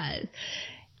 because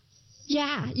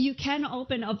you can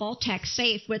open a Vault-Tec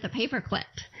safe with a paperclip.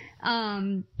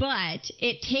 But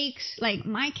it takes, like,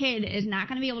 my kid is not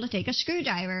going to be able to take a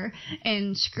screwdriver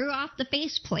and screw off the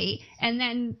faceplate and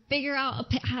then figure out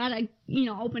how to, you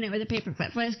know, open it with a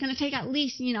paperclip. But it's going to take at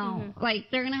least, you know, like,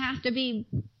 they're going to have to be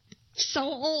so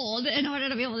old in order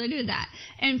to be able to do that.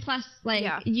 And plus, like,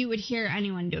 you would hear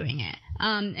anyone doing it.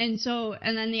 And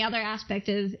then the other aspect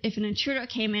is, if an intruder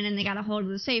came in and they got a hold of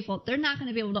the safe, well, they're not going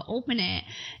to be able to open it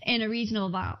in a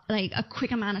reasonable, like a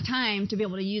quick amount of time to be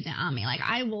able to use it on me. Like,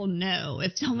 I will know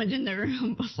if someone's in the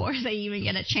room before they even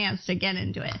get a chance to get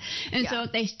into it. And so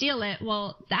if they steal it,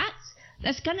 well,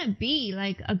 that's going to be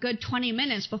like a good 20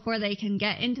 minutes before they can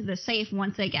get into the safe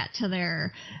once they get to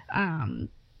their,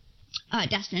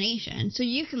 destination. So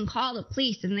you can call the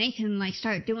police and they can like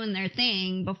start doing their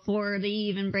thing before they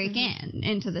even break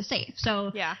into the safe.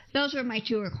 So those were my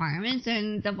two requirements,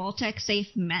 and the Vault-Tec safe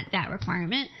met that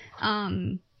requirement.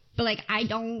 But like I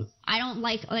don't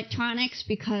like electronics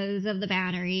because of the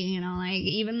battery, you know, like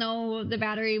even though the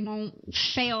battery won't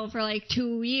fail for like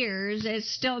 2 years, it's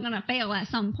still gonna fail at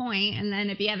some point. And then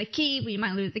if you have a key, well, you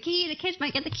might lose the key, the kids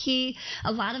might get the key.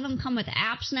 A lot of them come with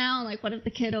apps now, like what if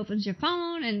the kid opens your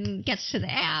phone and gets to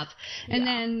the app? And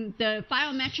then the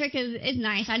biometric is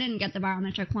nice. I didn't get the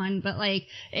biometric one, but like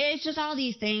it's just all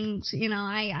these things, you know.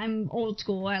 I'm old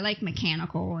school, I like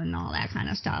mechanical and all that kind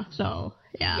of stuff. So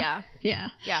yeah.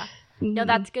 No,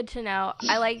 that's good to know.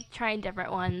 I like trying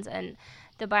different ones, and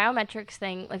the biometrics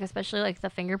thing, like especially like the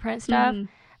fingerprint stuff.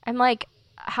 I'm like,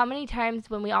 how many times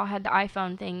when we all had the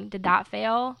iPhone thing did that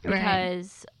fail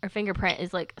because our fingerprint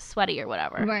is like sweaty or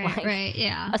whatever?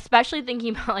 Especially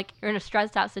thinking about like you're in a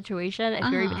stressed out situation,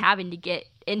 if you're even having to get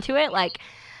into it, like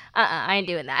I ain't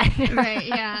doing that.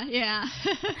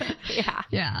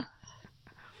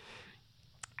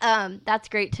 That's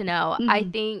great to know. I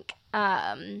think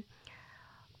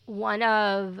one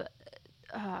of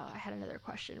I had another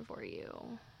question for you.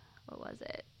 What was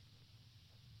it?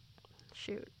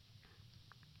 Shoot.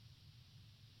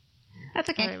 That's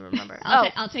okay. I don't even remember.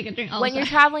 I'll take a drink. When you're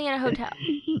traveling in a hotel.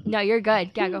 No, you're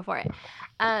good. Yeah, go for it.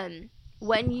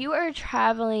 When you are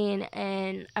traveling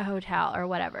in a hotel or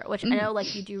whatever, which I know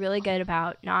like you do really good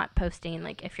about not posting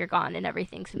like if you're gone and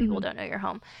everything so people don't know you're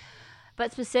home.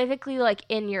 But specifically like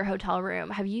in your hotel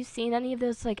room, have you seen any of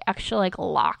those like extra like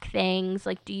lock things?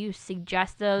 Like do you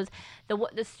suggest those?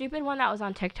 The stupid one that was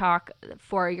on TikTok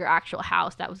for your actual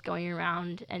house that was going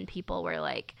around and people were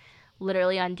like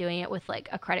literally undoing it with like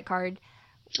a credit card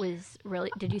was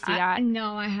really, did you see that?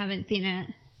 No, I haven't seen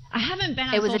it. I haven't been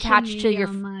on it was social attached media to your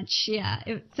much. Yeah.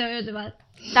 So it was about.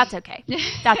 That's okay.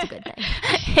 That's a good thing.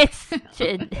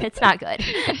 It's not good.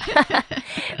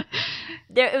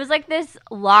 It was like this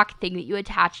lock thing that you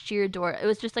attached to your door. It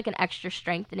was just like an extra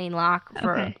strengthening lock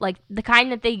for like the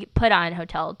kind that they put on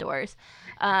hotel doors.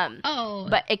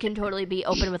 But it can totally be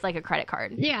open with like a credit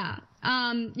card. Yeah.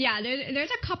 There's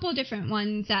a couple different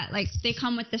ones that like they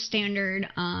come with the standard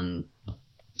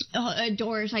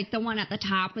doors, like the one at the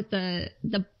top with the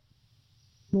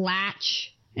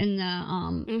latch and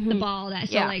the ball that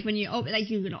so like when you open, like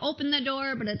you can open the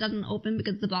door but it doesn't open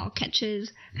because the ball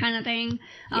catches kind of thing.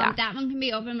 That one can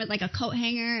be open with like a coat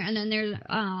hanger, and then there's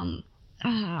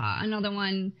another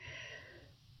one.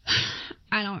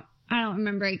 I don't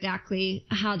remember exactly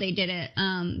how they did it,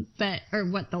 or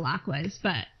what the lock was,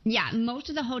 but yeah, most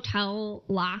of the hotel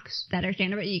locks that are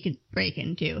standard you could break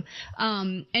into.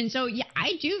 And so yeah,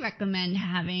 I do recommend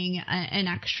having an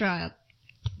extra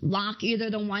lock, either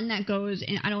the one that goes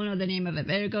in, I don't know the name of it,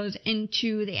 but it goes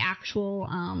into the actual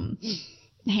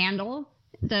handle.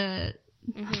 I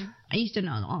used to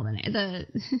know all the names.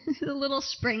 The little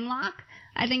spring lock,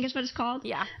 I think is what it's called.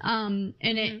 Yeah. And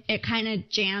it kind of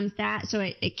jams that so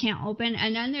it can't open.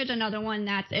 And then there's another one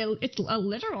it's a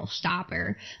literal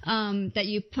stopper that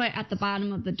you put at the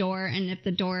bottom of the door, and if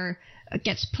the door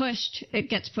gets pushed, it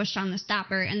gets pushed on the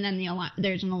stopper, and then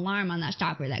there's an alarm on that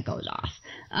stopper that goes off.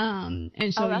 And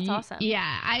so that's awesome.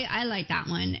 Yeah, I like that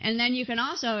one. And then you can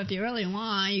also, if you really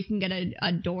want, you can get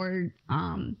a door.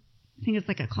 I think it's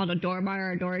like called a door bar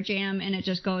or a door jam, and it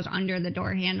just goes under the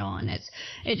door handle, and it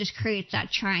just creates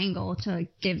that triangle to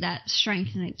give that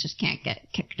strength, and it just can't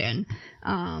get kicked in.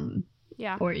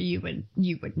 Yeah. Or you would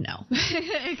know.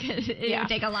 It would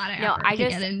take a lot of effort to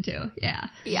get into. Yeah.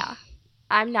 Yeah.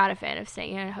 I'm not a fan of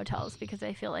staying in hotels because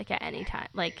I feel like at any time,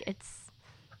 like it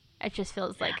just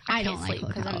feels like I can't sleep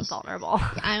because I'm vulnerable.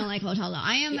 I don't like hotels.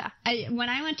 When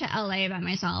I went to LA by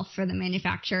myself for the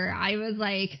manufacturer, I was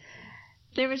like,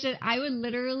 I would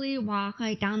literally walk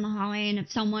like down the hallway, and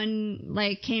if someone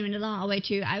like came into the hallway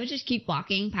too, I would just keep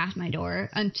walking past my door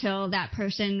until that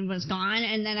person was gone,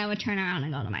 and then I would turn around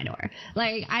and go to my door.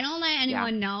 Like, I don't let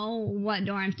anyone know what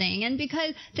door I'm staying in,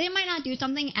 because they might not do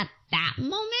something at that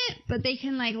moment, but they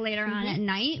can like later on at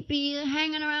night be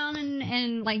hanging around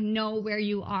and like know where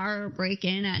you are, break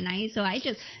in at night. So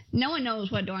no one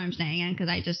knows what door I'm staying in because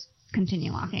I just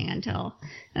continue walking until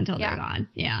they're gone.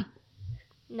 Yeah.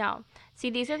 No. See,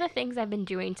 these are the things I've been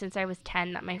doing since I was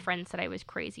 10 that my friends said I was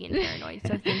crazy and paranoid.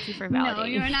 So thank you for validating. No,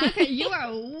 you're not. You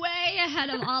are way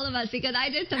ahead of all of us because I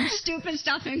did some stupid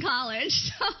stuff in college.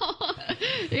 So,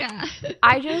 yeah.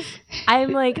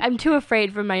 I'm too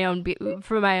afraid for my own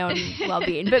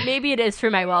well-being. But maybe it is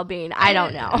for my well-being. I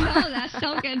don't know. No, that's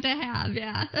so good to have.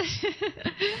 Yeah.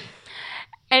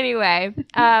 Anyway,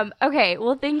 okay,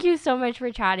 well, thank you so much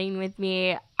for chatting with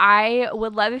me. I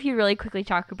would love if you really quickly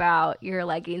talk about your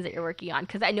leggings that you're working on,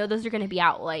 because I know those are going to be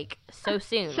out, like, so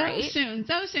soon, right?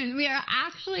 So soon. We are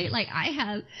actually, like,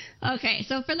 okay,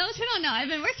 so for those who don't know, I've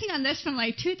been working on this from,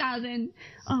 like,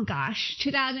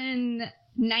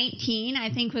 2019,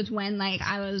 I think, was when, like,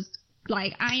 I was,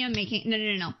 like, I am making,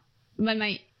 no. When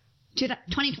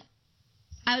 2020,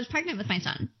 I was pregnant with my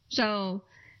son, so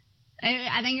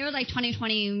I think it was like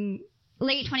 2020,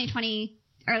 late 2020,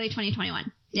 early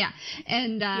 2021. Yeah.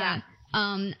 And I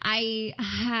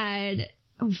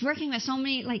was working with so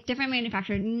many like different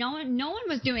manufacturers. No one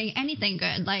was doing anything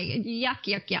good. Like yuck.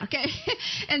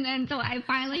 And then so I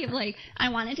finally I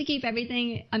wanted to keep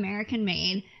everything American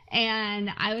made. And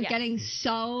I was getting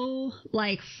so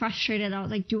like frustrated. I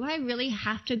was like, do I really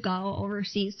have to go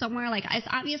overseas somewhere? Like, it's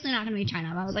obviously not going to be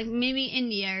China. But I was like, maybe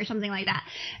India or something like that.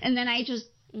 And then I just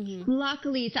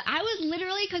luckily, so I was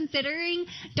literally considering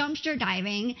dumpster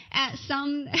diving at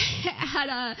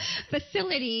a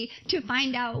facility to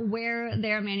find out where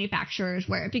their manufacturers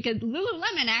were, because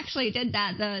Lululemon actually did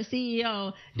that. The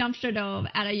CEO dumpster dove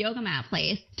at a yoga mat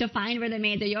place to find where they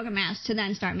made the yoga mats to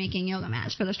then start making yoga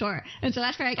mats for the store. And so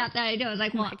that's where I got that idea. I was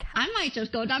like, well, I might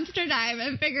just go dumpster dive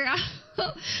and figure out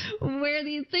where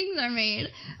these things are made.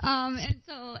 And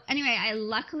so anyway, I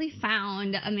luckily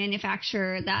found a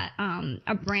manufacturer that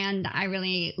a brand that I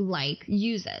really like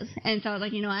uses. And so I was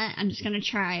like, you know what? I'm just going to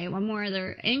try one more.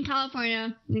 They're in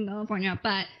California,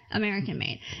 but American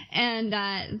made. And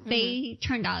they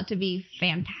turned out to be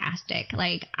fantastic.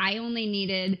 Like, I only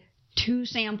needed 2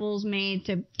 samples made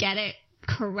to get it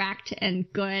correct and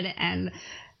good, and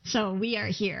so we are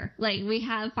here. Like, we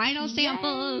have final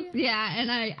samples. Yay. Yeah,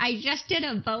 and I just did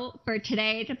a vote for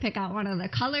today to pick out one of the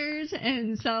colors,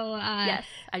 and so yes,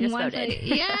 I just voted.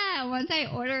 Once I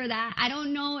order that, I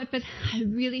don't know if it's, I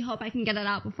really hope I can get it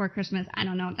out before Christmas. I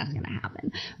don't know if that's gonna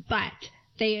happen, but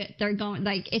they're going,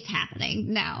 like, it's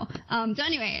happening now. So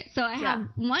anyway, so I have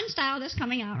one style that's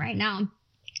coming out right now.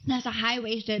 That's a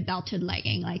high-waisted belted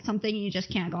legging, like something you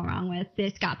just can't go wrong with.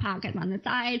 It's got pockets on the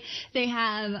side. They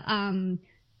have a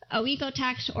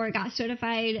Ecotex or got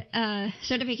certified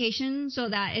certification, so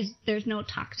that there's no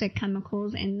toxic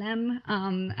chemicals in them.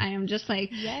 I am just like,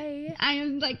 yay! I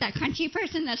am like that crunchy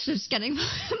person that's just getting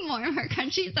more and more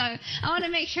crunchy. So I want to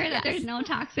make sure that there's no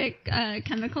toxic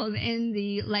chemicals in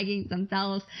the leggings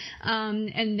themselves.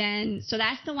 And then, so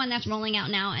that's the one that's rolling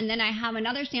out now. And then I have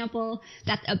another sample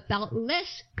that's a beltless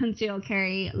concealed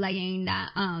carry legging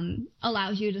that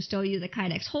allows you to still use a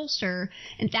Kydex holster.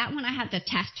 And that one I have to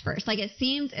test first. Like,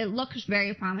 it looks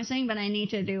very promising, but I need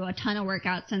to do a ton of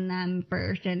workouts in them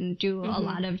first and do a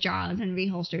lot of draws and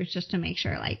reholsters just to make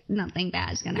sure, like, nothing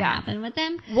bad is going to happen with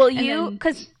them. Will you,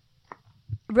 because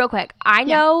real quick, I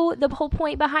know the whole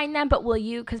point behind them, but will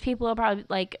you, because people are probably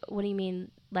like, what do you mean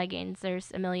leggings?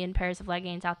 There's a million pairs of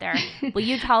leggings out there. Will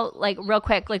you tell, like, real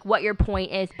quick, like, what your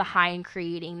point is behind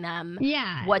creating them?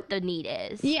 Yeah. What the need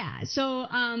is? Yeah. So,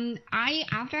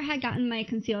 after I had gotten my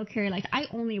concealed carry, like, I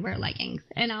only wear leggings.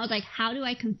 And I was like, how do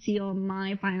I conceal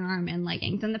my firearm in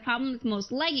leggings? And the problem with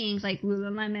most leggings, like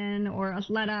Lululemon or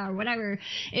Athleta or whatever,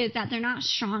 is that they're not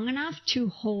strong enough to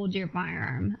hold your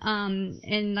firearm.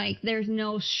 And, like, there's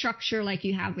no structure like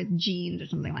you have with jeans or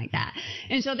something like that.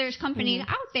 And so there's companies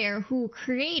out there who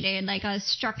created like a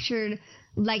structured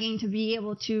legging to be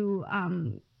able to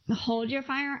hold your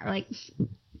firearm, or like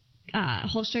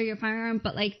holster your firearm,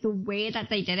 but like the way that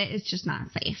they did it is just not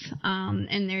safe.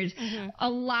 And there's a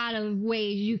lot of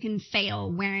ways you can fail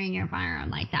wearing your firearm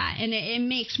like that, and it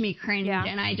makes me cringe,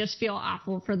 and I just feel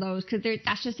awful for those, because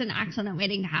that's just an accident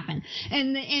waiting to happen.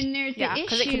 And there's the issue,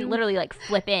 because it can literally like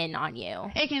flip in on you.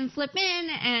 It can flip in,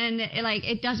 and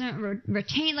it doesn't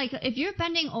retain. Like, if you're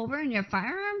bending over and your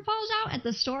firearm falls out at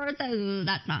the store,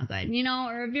 that's not good, you know.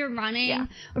 Or if you're running, or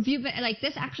if you've been, like,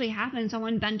 this actually happened.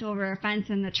 Someone bent over a fence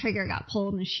and the trigger got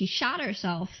pulled and she shot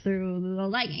herself through the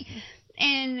legging.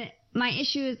 And my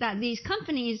issue is that these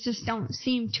companies just don't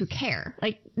seem to care.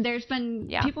 Like, there's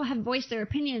been people have voiced their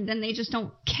opinions and they just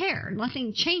don't care.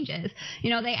 Nothing changes. You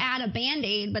know, they add a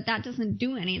Band-Aid, but that doesn't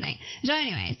do anything. So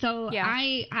anyway,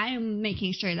 I am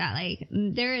making sure that, like,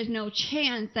 there is no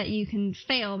chance that you can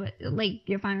fail, but, like,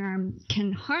 your firearm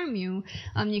can harm you.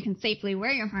 You can safely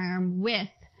wear your firearm with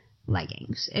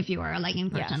leggings if you are a legging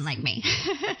person like me.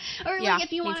 Or like,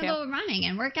 if you want to go running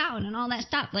and work out and all that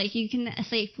stuff, like, you can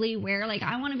safely wear, like,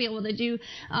 I want to be able to do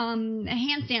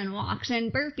handstand walks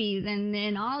and burpees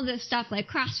and all this stuff, like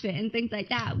CrossFit and things like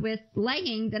that, with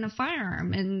leggings and a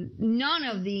firearm, and none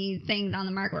of the things on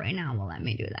the market right now will let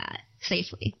me do that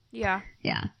safely.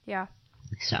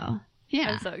 So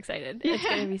yeah. I'm so excited. It's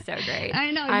going to be so great.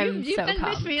 I know. You've so been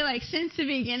with me, like, since the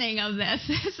beginning of this.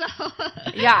 So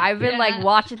yeah, I've been like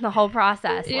watching the whole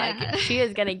process. Like, she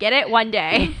is going to get it one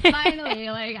day. Finally,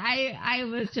 like, I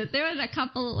was just, there was a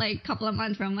couple of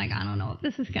months where I'm like, I don't know if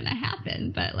this is going to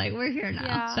happen, but, like, we're here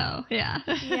now. So yeah,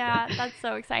 that's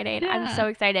so exciting. I'm so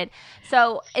excited.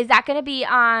 So is that going to be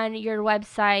on your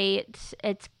website?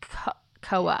 It's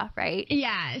Koa, right?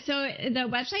 Yeah. So the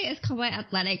website is Koa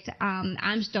Athletics.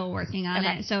 I'm still working on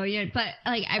it. So but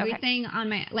like everything on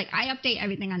my, like, I update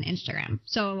everything on Instagram.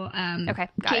 So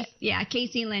got it. Yeah,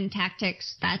 Casey Lynn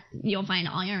Tactics. That you'll find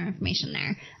all your information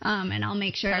there. And I'll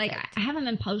make sure. Perfect. Like, I haven't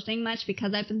been posting much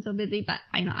because I've been so busy, but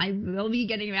I know I will be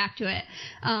getting back to it.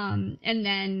 And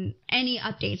then any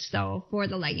updates though for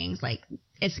the leggings, like,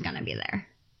 it's gonna be there.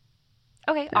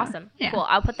 Okay, awesome. Cool.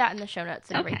 I'll put that in the show notes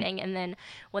and everything, and then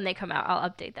when they come out, I'll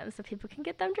update them so people can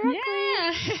get them directly.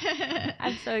 Yeah.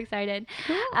 I'm so excited.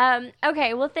 Cool.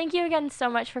 Okay, well, thank you again so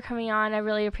much for coming on. I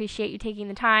really appreciate you taking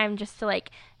the time just to,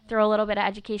 like, throw a little bit of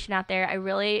education out there. I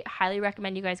really highly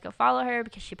recommend you guys go follow her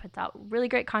because she puts out really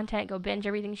great content. Go binge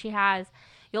everything she has.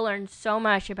 You'll learn so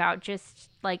much about just,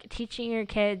 like, teaching your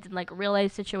kids in, like,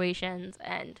 real-life situations,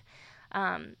 and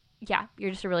yeah, you're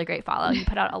just a really great follow. You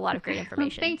put out a lot of great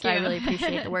information. Thank you. I really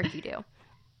appreciate the work you do.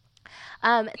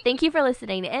 Thank you for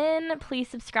listening in. Please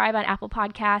subscribe on Apple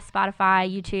Podcasts, Spotify,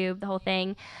 YouTube, the whole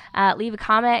thing. Leave a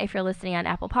comment if you're listening on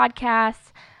Apple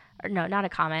Podcasts. Or no, not a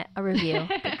comment, a review.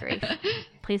 Good grief.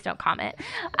 Please don't comment.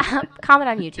 Comment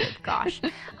on YouTube. Gosh.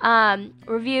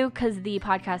 Review, because the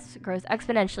podcast grows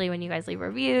exponentially when you guys leave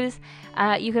reviews.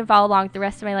 You can follow along with the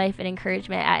rest of my life and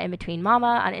encouragement at In Between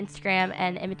Mama on Instagram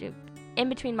and In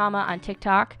Between Mama on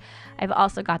TikTok. I've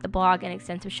also got the blog and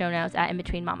extensive show notes at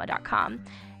inbetweenmama.com.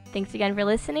 Thanks again for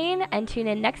listening, and tune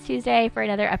in next Tuesday for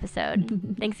another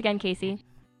episode. Thanks again, Casey.